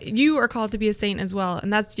 But you are called to be a saint as well,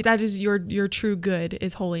 and that is your true good,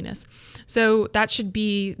 is holiness. So that should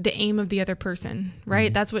be the aim of the other person,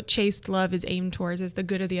 right? That's what chaste love is aimed towards, is the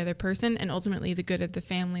good of the other person, and ultimately the good of the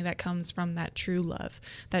family that comes from that true love,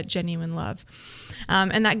 that genuine love.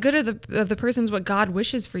 And that good of the person is what God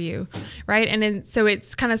wishes for you, right? And so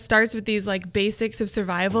it's kind of starts with these like basics of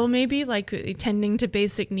survival, maybe like tending to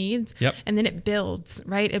basic needs. And then it builds,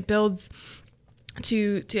 right? It builds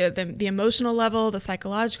to the emotional level, the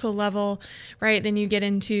psychological level, right? Then you get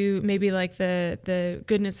into maybe like the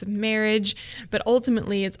goodness of marriage, but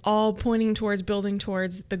ultimately it's all pointing towards building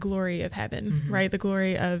towards the glory of heaven, right? The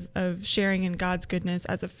glory of sharing in God's goodness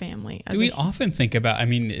as a family. Do we often think about,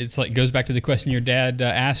 it's like, goes back to the question your dad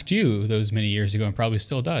asked you those many years ago and probably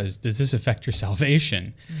still does this affect your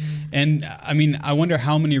salvation? And I wonder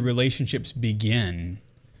how many relationships begin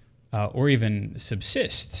or even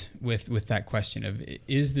subsist with that question of,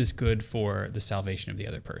 is this good for the salvation of the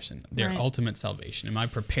other person, their ultimate salvation? Am I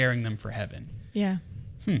preparing them for heaven? Yeah.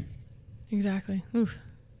 Exactly. Oof.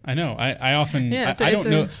 I know. I often, I don't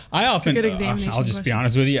know. I often, I'll just be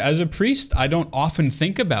honest with you. As a priest, I don't often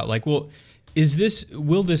think about like, well,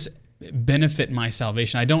 will this benefit my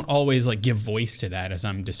salvation? I don't always like give voice to that as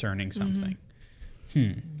I'm discerning something.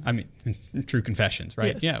 True confessions,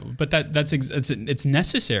 right? Yes. Yeah, but it's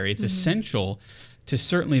necessary. It's essential to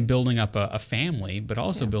certainly building up a family, but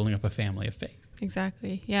also building up a family of faith.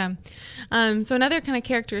 Exactly. Yeah. So another kind of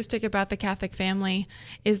characteristic about the Catholic family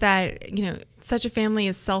is that, such a family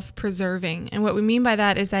is self-preserving. And what we mean by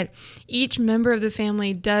that is that each member of the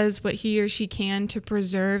family does what he or she can to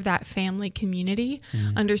preserve that family community,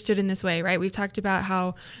 understood in this way, right? We've talked about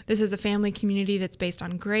how this is a family community that's based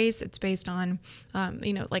on grace. It's based on,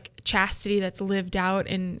 like chastity that's lived out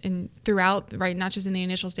and throughout, right? Not just in the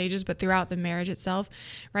initial stages, but throughout the marriage itself,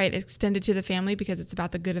 right? Extended to the family because it's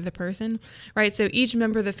about the good of the person, right? So each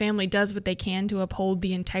member of the family does what they can to uphold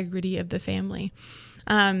the integrity of the family.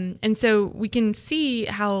 And so we can see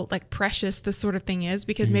how like precious this sort of thing is,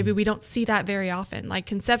 because maybe we don't see that very often. Like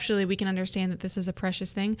conceptually, we can understand that this is a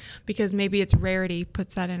precious thing because maybe its rarity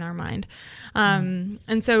puts that in our mind. And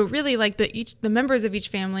so really like the members of each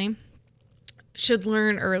family should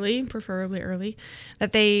learn early, preferably early,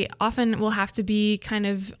 that they often will have to be kind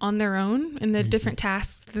of on their own in the different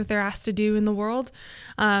tasks that they're asked to do in the world,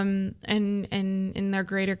 and in their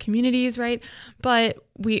greater communities, right? But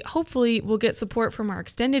we hopefully will get support from our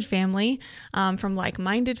extended family, from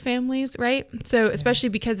like-minded families, right? So especially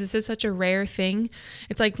because this is such a rare thing,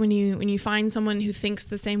 it's like when you find someone who thinks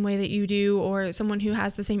the same way that you do, or someone who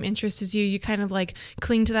has the same interests as you, you kind of like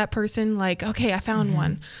cling to that person, like, okay, I found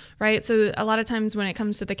one, right? So a lot of times when it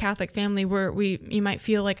comes to the Catholic family, you might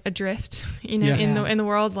feel like adrift, in the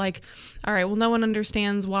world, like, all right, well, no one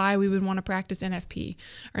understands why we would want to practice NFP,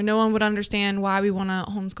 or no one would understand why we want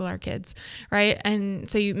to homeschool our kids, right? And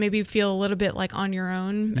so you maybe feel a little bit like on your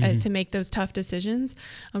own to make those tough decisions.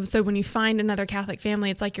 So when you find another Catholic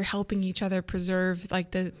family, it's like you're helping each other preserve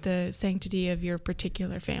like the sanctity of your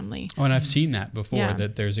particular family. Oh, and I've seen that before,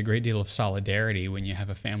 that there's a great deal of solidarity when you have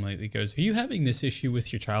a family that goes, are you having this issue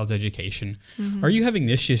with your child's education? Are you having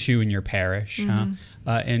this issue in your parish?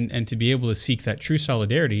 And to be able to seek that true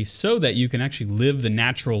solidarity so that you can actually live the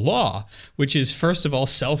natural law, which is, first of all,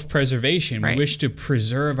 self-preservation. Right. We wish to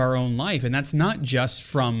preserve our own life. And that's not just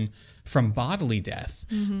from bodily death,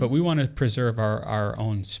 but we want to preserve our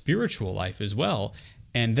own spiritual life as well.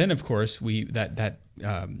 And then, of course, that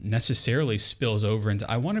necessarily spills over into,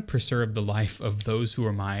 I want to preserve the life of those who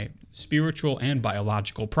are my spiritual and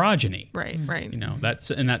biological progeny. Right.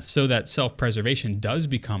 That's so that self-preservation does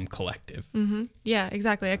become collective. Yeah,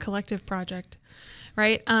 exactly. A collective project.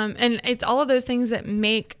 Right. And it's all of those things that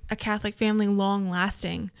make a Catholic family long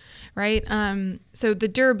lasting. Right. So the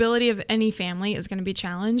durability of any family is going to be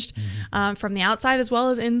challenged from the outside as well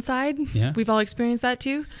as inside. Yeah. We've all experienced that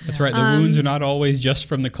too. That's right. The wounds are not always just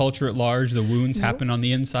from the culture at large. The wounds happen on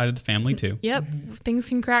the inside of the family too. Yep. Things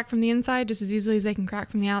can crack from the inside just as easily as they can crack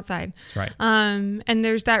from the outside. That's right. And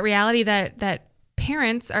there's that reality that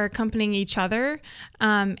parents are accompanying each other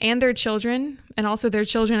and their children, and also their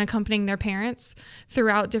children accompanying their parents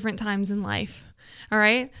throughout different times in life. All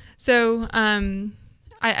right. So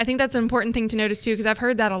I think that's an important thing to notice too, because I've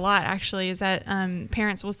heard that a lot actually, is that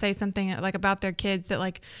parents will say something like about their kids that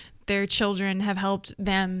like their children have helped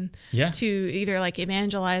them to either like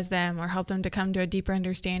evangelize them or help them to come to a deeper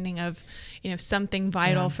understanding of, something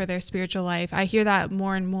vital for their spiritual life. I hear that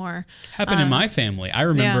more and more. Happened in my family. I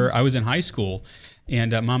remember I was in high school,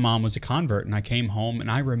 and my mom was a convert, and I came home, and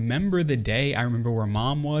I remember the day. I remember where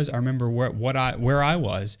Mom was. I remember where I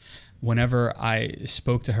was whenever I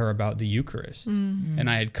spoke to her about the Eucharist. And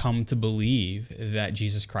I had come to believe that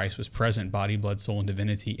Jesus Christ was present, body, blood, soul, and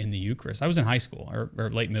divinity in the Eucharist. I was in high school or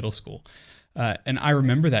late middle school. And I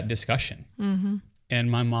remember that discussion. And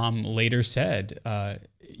my mom later said,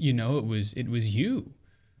 it was you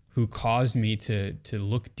who caused me to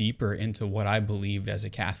look deeper into what I believed as a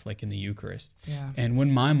Catholic in the Eucharist. Yeah. And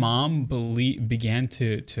when my mom began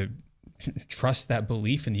to trust that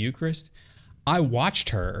belief in the Eucharist, I watched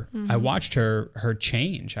her. I watched her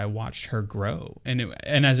change. I watched her grow.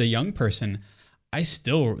 And as a young person,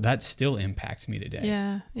 that still impacts me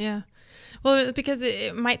today. Yeah. Well, because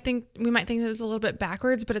we might think that it's a little bit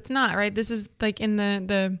backwards, but it's not, right? This is like in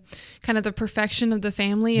the kind of the perfection of the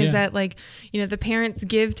family is that like, the parents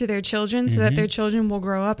give to their children so that their children will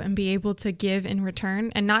grow up and be able to give in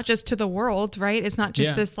return, and not just to the world, right? It's not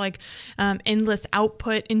just this like endless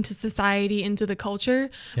output into society, into the culture,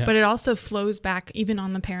 but it also flows back even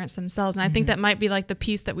on the parents themselves. And I think that might be like the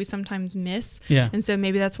piece that we sometimes miss. Yeah. And so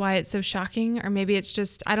maybe that's why it's so shocking, or maybe it's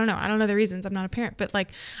just, I don't know the reasons. I'm not a parent, but like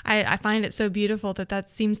I find it so beautiful that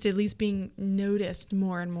seems to at least being noticed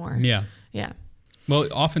more and more. Yeah. Well,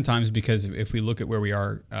 oftentimes, because if we look at where we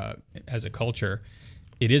are as a culture,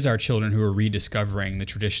 it is our children who are rediscovering the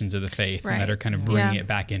traditions of the faith and that are kind of bringing it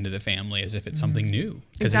back into the family as if it's something new,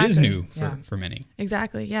 because it is new for many.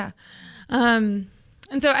 Exactly. Yeah. And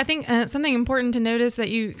so I think something important to notice that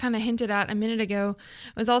you kind of hinted at a minute ago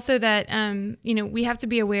was also that, we have to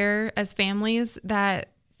be aware as families that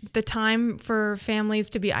the time for families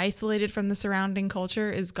to be isolated from the surrounding culture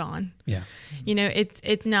is gone. Yeah.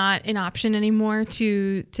 It's not an option anymore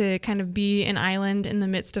to kind of be an island in the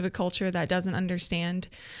midst of a culture that doesn't understand.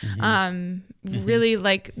 Really,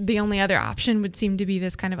 like the only other option would seem to be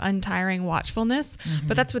this kind of untiring watchfulness,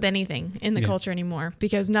 but that's with anything in the culture anymore,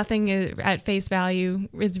 because nothing is, at face value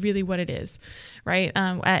is really what it is, right?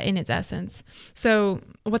 In its essence. So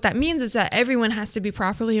what that means is that everyone has to be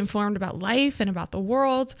properly informed about life and about the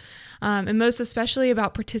world, and most especially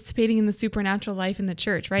about participating in the supernatural life in the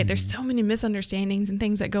church, right? There's so many misunderstandings and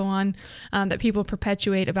things that go on that people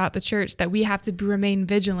perpetuate about the church that we have to remain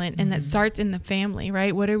vigilant, and that starts in the family,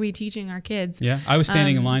 right? What are we teaching our kids? Yeah, I was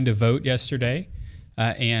standing in line to vote yesterday,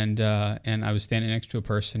 and I was standing next to a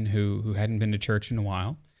person who hadn't been to church in a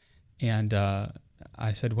while, and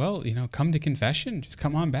I said, well, come to confession, just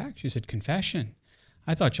come on back. She said, confession?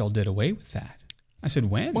 I thought y'all did away with that. I said,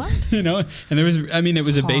 when? What? And there was, it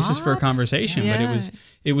was a basis for a conversation, Yeah. but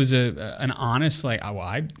it was an honest, like,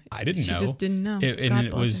 I didn't know. She just didn't know.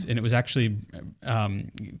 It was actually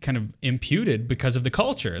kind of imputed because of the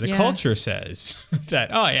culture. The culture says that,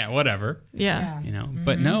 oh yeah, whatever. Yeah.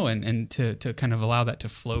 But no, and to kind of allow that to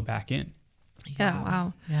flow back in. Yeah.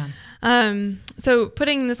 Wow. Yeah. So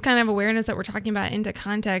putting this kind of awareness that we're talking about into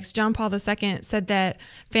context, John Paul II said that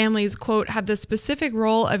families, quote, have the specific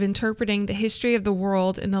role of interpreting the history of the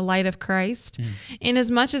world in the light of Christ, in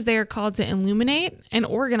as much as they are called to illuminate and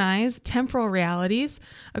organize temporal realities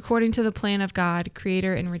according to the plan of God,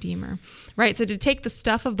 creator and redeemer, right? So to take the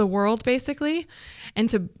stuff of the world basically and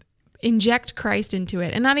to inject Christ into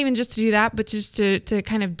it. And not even just to do that, but just to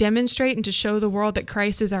kind of demonstrate and to show the world that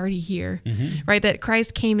Christ is already here, right? That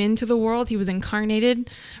Christ came into the world, he was incarnated,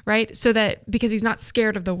 right? So that, because he's not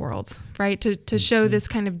scared of the world, right? To show this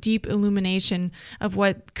kind of deep illumination of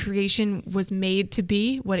what creation was made to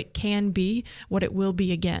be, what it can be, what it will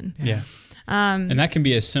be again. Yeah. And that can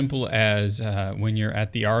be as simple as when you're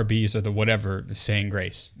at the Arby's or the whatever, saying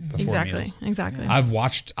grace before meals. Exactly. I've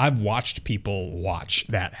watched people watch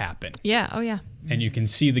that happen. Yeah. Oh yeah. And you can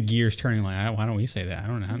see the gears turning, like, why don't we say that? I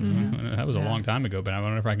don't know. That was a long time ago, but I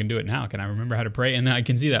wonder if I can do it now. Can I remember how to pray? And then I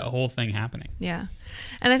can see that whole thing happening. Yeah.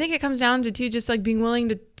 And I think it comes down to, too, just like being willing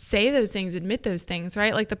to say those things, admit those things,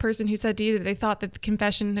 right? Like the person who said to you that they thought that the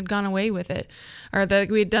confession had gone away with it, or that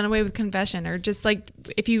we had done away with confession, or just like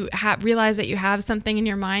if you realize that you have something in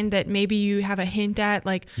your mind that maybe you have a hint at,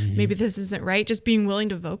 like maybe this isn't right, just being willing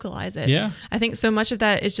to vocalize it. Yeah. I think so much of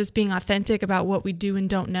that is just being authentic about what we do and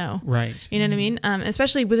don't know. Right. You know what I mean?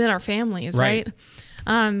 Especially within our families, right?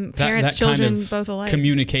 Parents, that children, kind of both alike.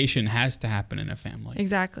 Communication has to happen in a family.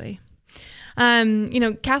 Exactly.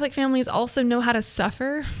 Catholic families also know how to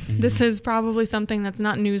suffer. This is probably something that's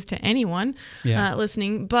not news to anyone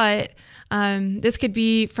listening, but this could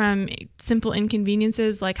be from simple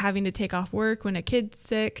inconveniences like having to take off work when a kid's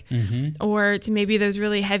sick, or to maybe those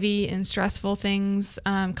really heavy and stressful things,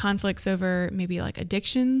 conflicts over maybe like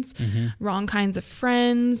addictions, wrong kinds of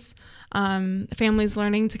friends, families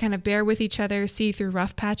learning to kind of bear with each other, see through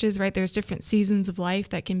rough patches, right? There's different seasons of life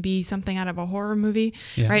that can be something out of a horror movie,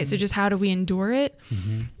 right? So just how do we endure it?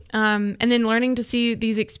 And then learning to see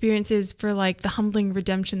these experiences for like the humbling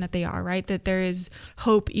redemption that they are, right? That there is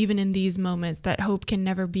hope even in these moments, that hope can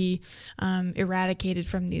never be eradicated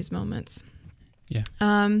from these moments. Yeah.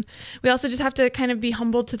 We also just have to kind of be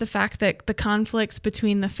humbled to the fact that the conflicts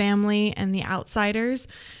between the family and the outsiders,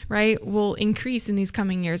 right, will increase in these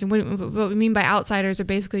coming years. And what we mean by outsiders are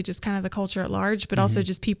basically just kind of the culture at large, but also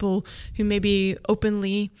just people who maybe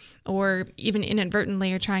openly or even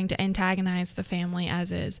inadvertently are trying to antagonize the family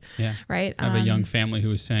as is. Yeah. Right. I have a young family who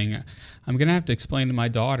was saying, I'm going to have to explain to my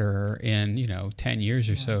daughter in, 10 years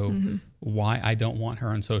or so why I don't want her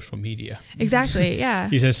on social media. Exactly. Yeah.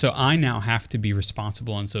 He says, so I now have to be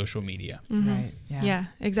responsible on social media. Right. Yeah,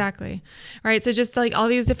 exactly. Right. So just like all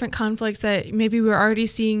these different conflicts that maybe we're already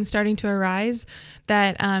seeing starting to arise,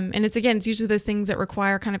 that, and it's usually those things that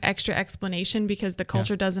require kind of extra explanation because the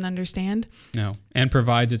culture doesn't understand. No. And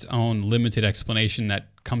provides its own limited explanation that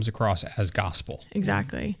comes across as gospel.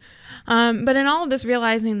 Exactly. But in all of this,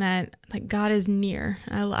 realizing that like God is near,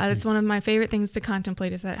 that's one of my favorite things to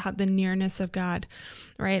contemplate, is that how the nearness of God,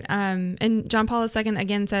 right? And John Paul II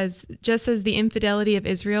again says, just as the infidelity of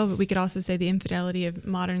Israel, but we could also say the infidelity of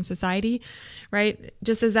modern society, right?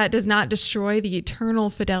 Just as that does not destroy the eternal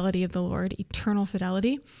fidelity of the Lord, eternal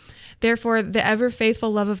fidelity. Therefore, the ever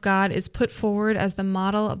faithful love of God is put forward as the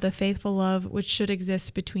model of the faithful love which should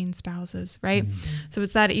exist between spouses, right? So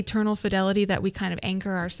it's that eternal fidelity that we kind of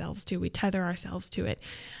anchor ourselves to, we tether ourselves to it.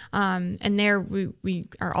 And there we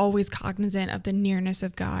are always cognizant of the nearness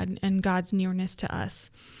of God and God's nearness to us.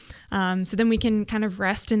 So then we can kind of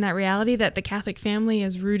rest in that reality that the Catholic family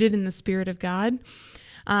is rooted in the Spirit of God.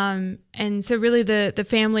 And so really the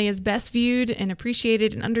family is best viewed and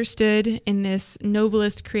appreciated and understood in this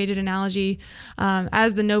noblest created analogy,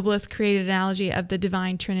 as the noblest created analogy of the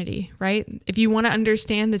divine Trinity, right? If you want to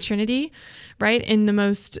understand the Trinity, right, in the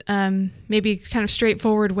most maybe kind of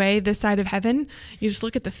straightforward way this side of heaven, you just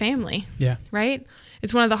look at the family, right?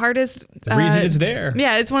 It's one of the hardest... The reason it's there.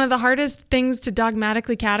 Yeah, it's one of the hardest things to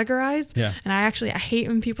dogmatically categorize. Yeah. And I hate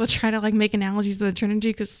when people try to like make analogies to the Trinity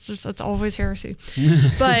because it's always heresy.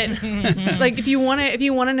 But like if you want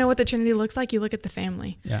to know what the Trinity looks like, you look at the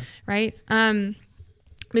family. Yeah. Right?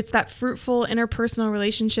 It's that fruitful interpersonal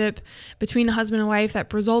relationship between a husband and wife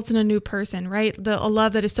that results in a new person, right? A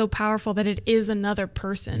love that is so powerful that it is another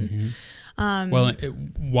person.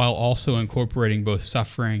 While also incorporating both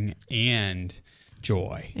suffering and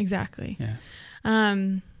joy. Exactly. Yeah.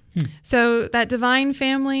 So that divine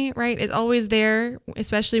family, right, is always there,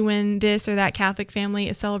 especially when this or that Catholic family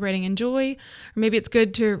is celebrating in joy. Or maybe it's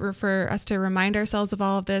good for us to remind ourselves of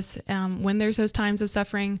all of this when there's those times of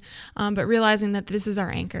suffering, but realizing that this is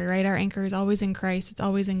our anchor, right? Our anchor is always in Christ. It's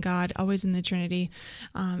always in God, always in the Trinity,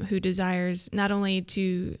 who desires not only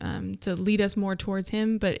to lead us more towards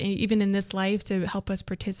Him, but even in this life to help us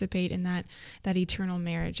participate in that eternal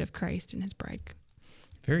marriage of Christ and His bride.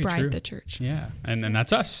 Very bride, true. The church. Yeah. And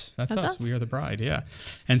that's us. That's us. We are the bride. Yeah.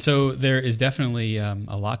 And so there is definitely a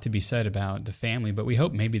lot to be said about the family, but we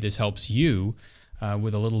hope maybe this helps you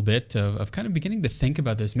with a little bit of kind of beginning to think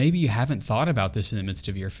about this. Maybe you haven't thought about this in the midst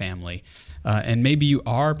of your family. And maybe you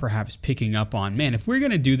are perhaps picking up on, man, if we're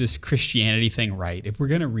going to do this Christianity thing right, if we're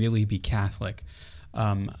going to really be Catholic,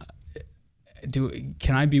 can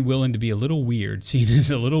I be willing to be a little weird, seen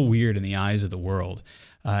as a little weird in the eyes of the world?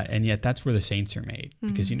 And yet that's where the saints are made,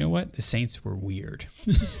 because you know what? The saints were weird.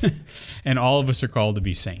 And all of us are called to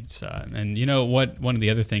be saints. And you know what? One of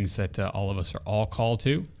the other things that all of us are all called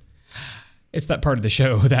to, it's that part of the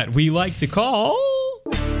show that we like to call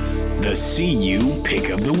the CU Pick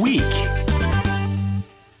of the Week.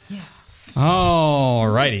 All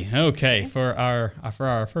righty. Okay. For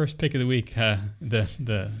our first pick of the week,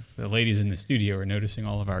 the ladies in the studio are noticing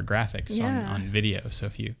all of our graphics on video. So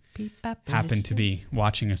if you happen to be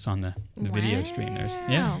watching us on the video stream, there's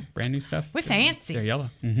brand new stuff. We're fancy. They're yellow.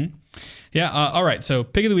 Mm-hmm. Yeah. All right. So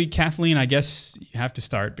pick of the week, Kathleen. I guess you have to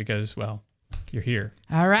start because, well, you're here.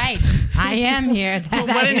 All right. I am here. What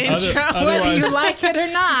an intro. Whether you like it or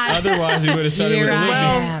not. Otherwise, we would have started with Olivia.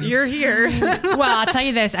 Well, you're here. Well, I'll tell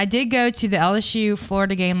you this. I did go to the LSU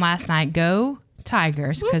Florida game last night. Go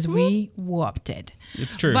Tigers, because we whooped it.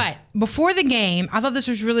 It's true. But before the game, I thought this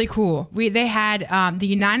was really cool. They had the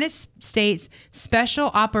United States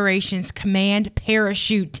Special Operations Command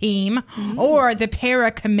Parachute Team, or the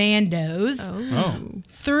Para Commandos. Oh.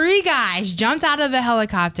 3 guys jumped out of a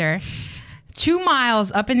helicopter 2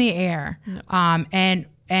 miles up in the air,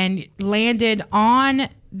 and landed on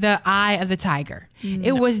the eye of the tiger.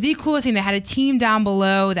 It was the coolest thing. They had a team down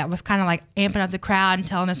below that was kind of like amping up the crowd and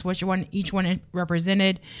telling us which one each one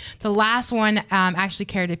represented. The last one actually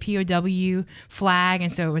carried a POW flag,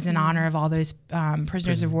 and so it was in honor of all those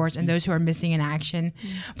prisoners of war and those who are missing in action.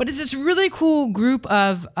 But it's this really cool group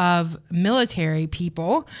of military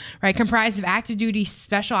people, right, comprised of active duty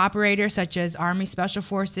special operators such as Army Special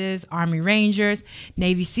Forces, Army Rangers,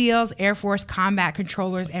 Navy SEALs, Air Force Combat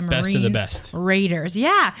Controllers, and Marine best of the best Raiders.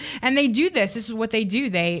 Yeah, and they do this. This is what they do.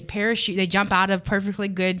 They parachute. They jump out of perfectly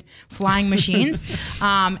good flying machines,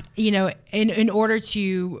 in order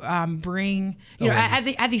to bring,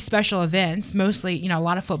 at these special events, mostly, a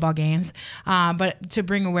lot of football games, but to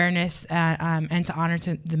bring awareness and to honor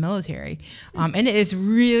to the military. And it is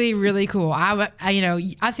really, really cool. I've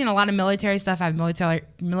seen a lot of military stuff. I have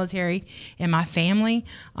military in my family,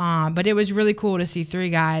 but it was really cool to see 3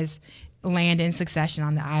 guys land in succession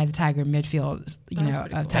on the eye of the tiger midfield,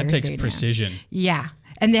 of Tiger Stadium. That takes precision. Yeah.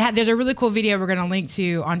 And there's a really cool video we're going to link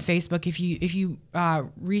to on Facebook. If you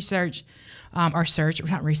research or search,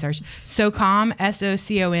 not research, SOCOM,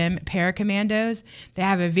 SOCOM Paracommandos, they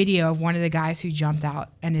have a video of one of the guys who jumped out,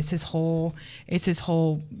 and it's his whole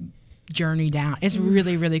journey down. It's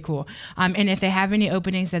really, really cool. And if they have any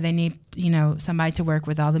openings that they need, somebody to work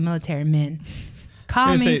with, all the military men,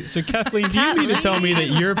 call me. So Kathleen, do you mean to tell me that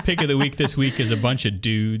your pick of the week this week is a bunch of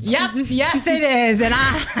dudes? Yep. Yes, it is. And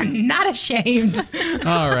I'm not ashamed.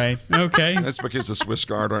 All right. Okay. That's because the Swiss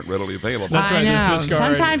Guard aren't readily available. That's right. I know. The Swiss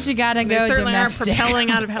Guard. Sometimes you got to go certainly domestic. aren't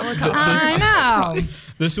propelling out of helicopters. I know.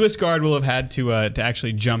 The Swiss Guard will have had to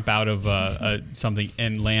actually jump out of something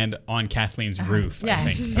and land on Kathleen's roof, Yeah.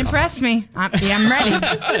 I think. Impress me. I'm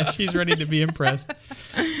ready. She's ready to be impressed.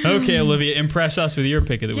 Okay, Olivia, impress us with your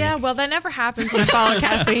pick of the week. Yeah, well, that never happens when I follow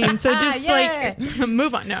Kathleen. So just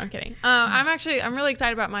move on. No, I'm kidding. I'm really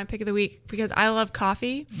excited about my pick of the week because I love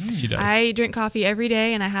coffee. She does. I drink coffee every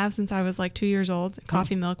day, and I have since I was like 2 years old.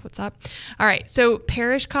 Coffee Milk, what's up? All right. So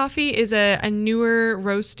Parish Coffee is a newer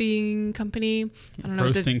roasting company. I don't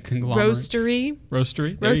know. Roasting conglomerate.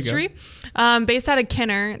 Roastery. There you go. Based out of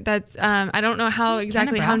Kenner. That's I don't know how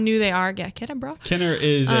exactly how new they are. Yeah, Kenner, bro. Kenner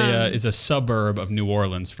is a suburb of New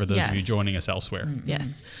Orleans for those of you joining us elsewhere.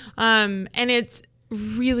 Yes. And it's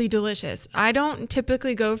really delicious. I don't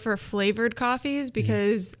typically go for flavored coffees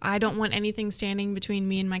because I don't want anything standing between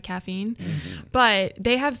me and my caffeine. But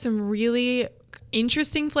they have some really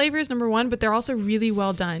interesting flavors, number one, but they're also really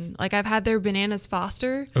well done. Like I've had their Bananas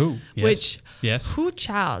Foster, which who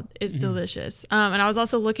child is delicious. And I was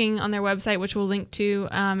also looking on their website, which we'll link to,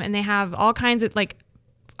 and they have all kinds of like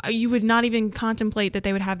you would not even contemplate that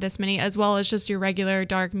they would have this many, as well as just your regular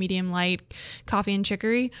dark, medium, light coffee and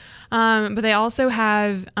chicory. But they also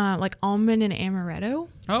have like almond and amaretto.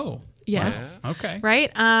 Oh. Yes. Wow. Okay.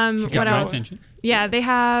 Right. Got What my else? attention. Yeah, they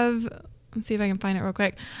have. Let's see if I can find it real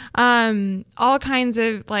quick. All kinds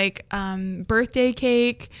of like birthday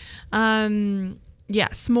cake. Yeah,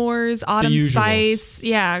 s'mores, autumn spice,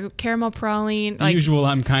 yeah, caramel praline. The usual,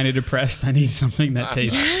 I'm kind of depressed. I need something that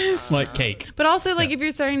tastes like cake. But also, like, if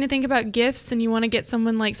you're starting to think about gifts and you want to get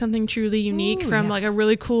someone like something truly unique from like a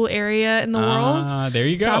really cool area in the world, there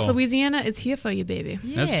you go. South Louisiana is here for you, baby.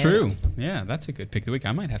 Yeah. That's true. Yeah, that's a good pick of the week.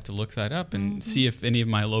 I might have to look that up and see if any of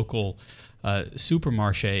my local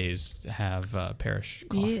supermarchés have Parish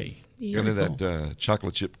coffee. Yes. Into that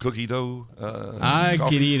chocolate chip cookie dough. I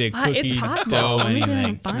coffee. could eat a cookie it's dough, possible.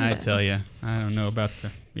 anything. I tell you, I don't know about the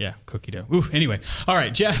cookie dough. Ooh, anyway, all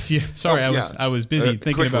right, Jeff. I was busy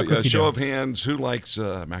thinking about cookie show dough. of hands, who likes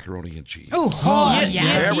macaroni and cheese? Oh,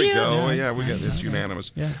 yeah. There we go. Yeah, we got this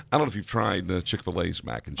unanimous. Yeah. I don't know if you've tried Chick-fil-A's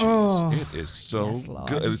mac and cheese. Oh. It is so Yes, Lord.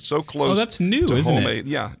 good. It's so close. Oh, that's new, to isn't it? homemade.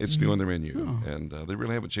 Yeah, it's new on their menu, and they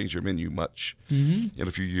really haven't changed their menu much in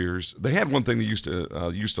a few years. They had one thing they used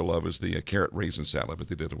to love is the carrot raisin salad, but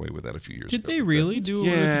they did away with that a few years ago. Did they really do away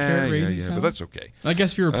with the Yeah, carrot raisin salad? but that's okay. I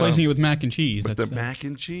guess if you're replacing it with mac and cheese, But that's the mac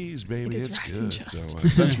and cheese, baby, is it's right good. and So just.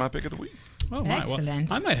 that's my pick of the week. Oh, my. Well,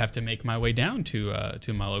 Excellent. I might have to make my way down to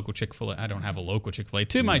my local Chick-fil-A. I don't have a local Chick-fil-A.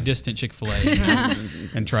 To my distant Chick-fil-A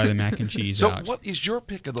and try the mac and cheese So out. what is your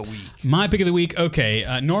pick of the week? My pick of the week,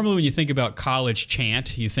 okay. Normally when you think about college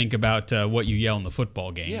chant, you think about what you yell in the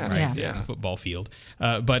football game, Yeah. right? Yeah. The football field.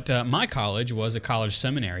 But my college was a college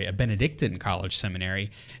seminary, a Benedictine college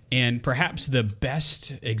seminary. And perhaps the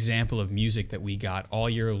best example of music that we got all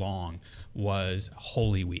year long was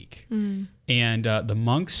Holy Week. And the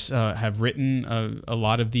monks have written a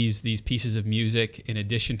lot of these pieces of music in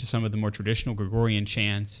addition to some of the more traditional Gregorian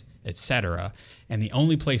chants, etc. And the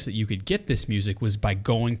only place that you could get this music was by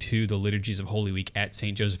going to the liturgies of Holy Week at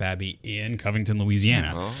St. Joseph Abbey in Covington,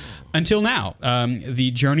 Louisiana. Until now,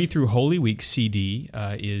 the Journey Through Holy Week CD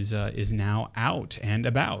is now out and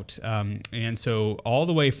about. And so all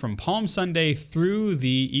the way from Palm Sunday through the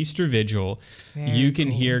Easter Vigil, you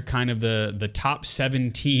can hear kind of the top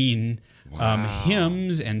 17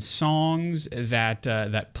 hymns and songs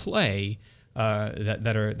that play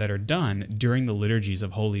that are done during the liturgies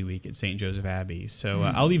of Holy Week at St. Joseph Abbey. So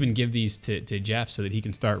I'll even give these to Jeff so that he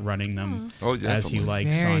can start running them as he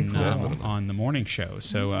likes on the morning show.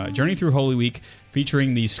 So Journey Through Holy Week,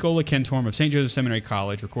 featuring the Schola Cantorum of St. Joseph Seminary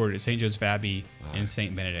College, recorded at St. Joseph Abbey in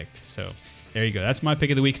St. Benedict. So there you go. That's my pick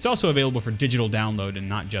of the week. It's also available for digital download and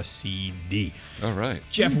not just CD. All right.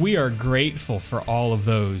 Jeff, we are grateful for all of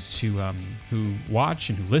those who watch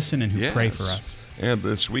and who listen and who pray for us. And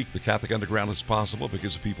this week, the Catholic Underground is possible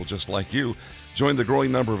because of people just like you. Join the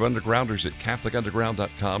growing number of undergrounders at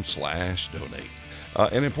CatholicUnderground.com/donate.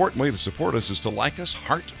 An important way to support us is to like us,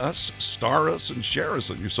 heart us, star us, and share us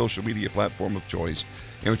on your social media platform of choice.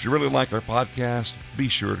 And if you really like our podcast, be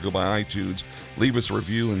sure to go by iTunes, leave us a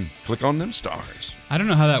review, and click on them stars. I don't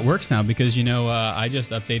know how that works now because I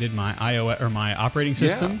just updated my iOS or my operating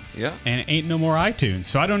system, and it ain't no more iTunes.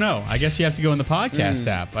 So I don't know. I guess you have to go in the podcast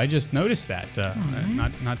app. I just noticed that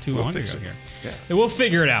not too long ago here. Yeah. And we'll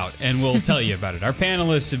figure it out and we'll tell you about it. Our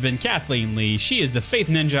panelists have been Kathleen Lee. She is the Faith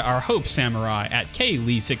Ninja, our Hope Samurai at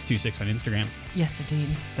KLee626 on Instagram. Yes, indeed.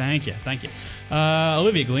 Thank you.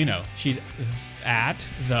 Olivia Galino. She's at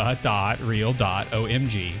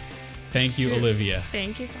the.real.omg. Thank you, Olivia.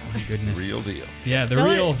 Thank you. Oh my goodness. Real deal. Yeah, the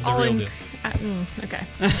real deal. Okay.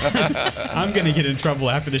 I'm going to get in trouble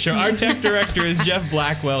after the show. Our tech director is Jeff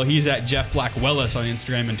Blackwell. He's at Jeff Blackwellis on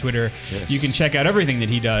Instagram and Twitter. Yes. You can check out everything that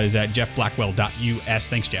he does at jeffblackwell.us.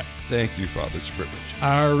 Thanks, Jeff. Thank you, Father. It's a privilege.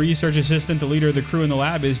 Our research assistant, the leader of the crew in the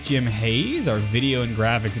lab, is Jim Hayes. Our video and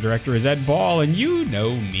graphics director is Ed Ball. And you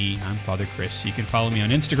know me. I'm Father Chris. You can follow me on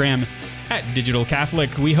Instagram at Digital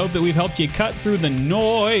Catholic. We hope that we've helped you cut through the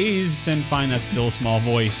noise and find that still small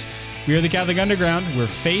voice. We are the Catholic Underground. We're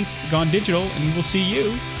faith gone digital, and we'll see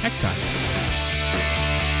you next time.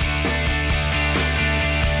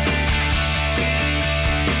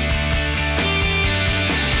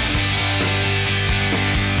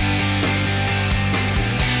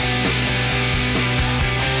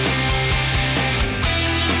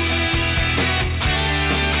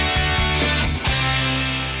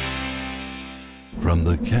 From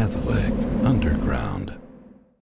the Catholic Underground.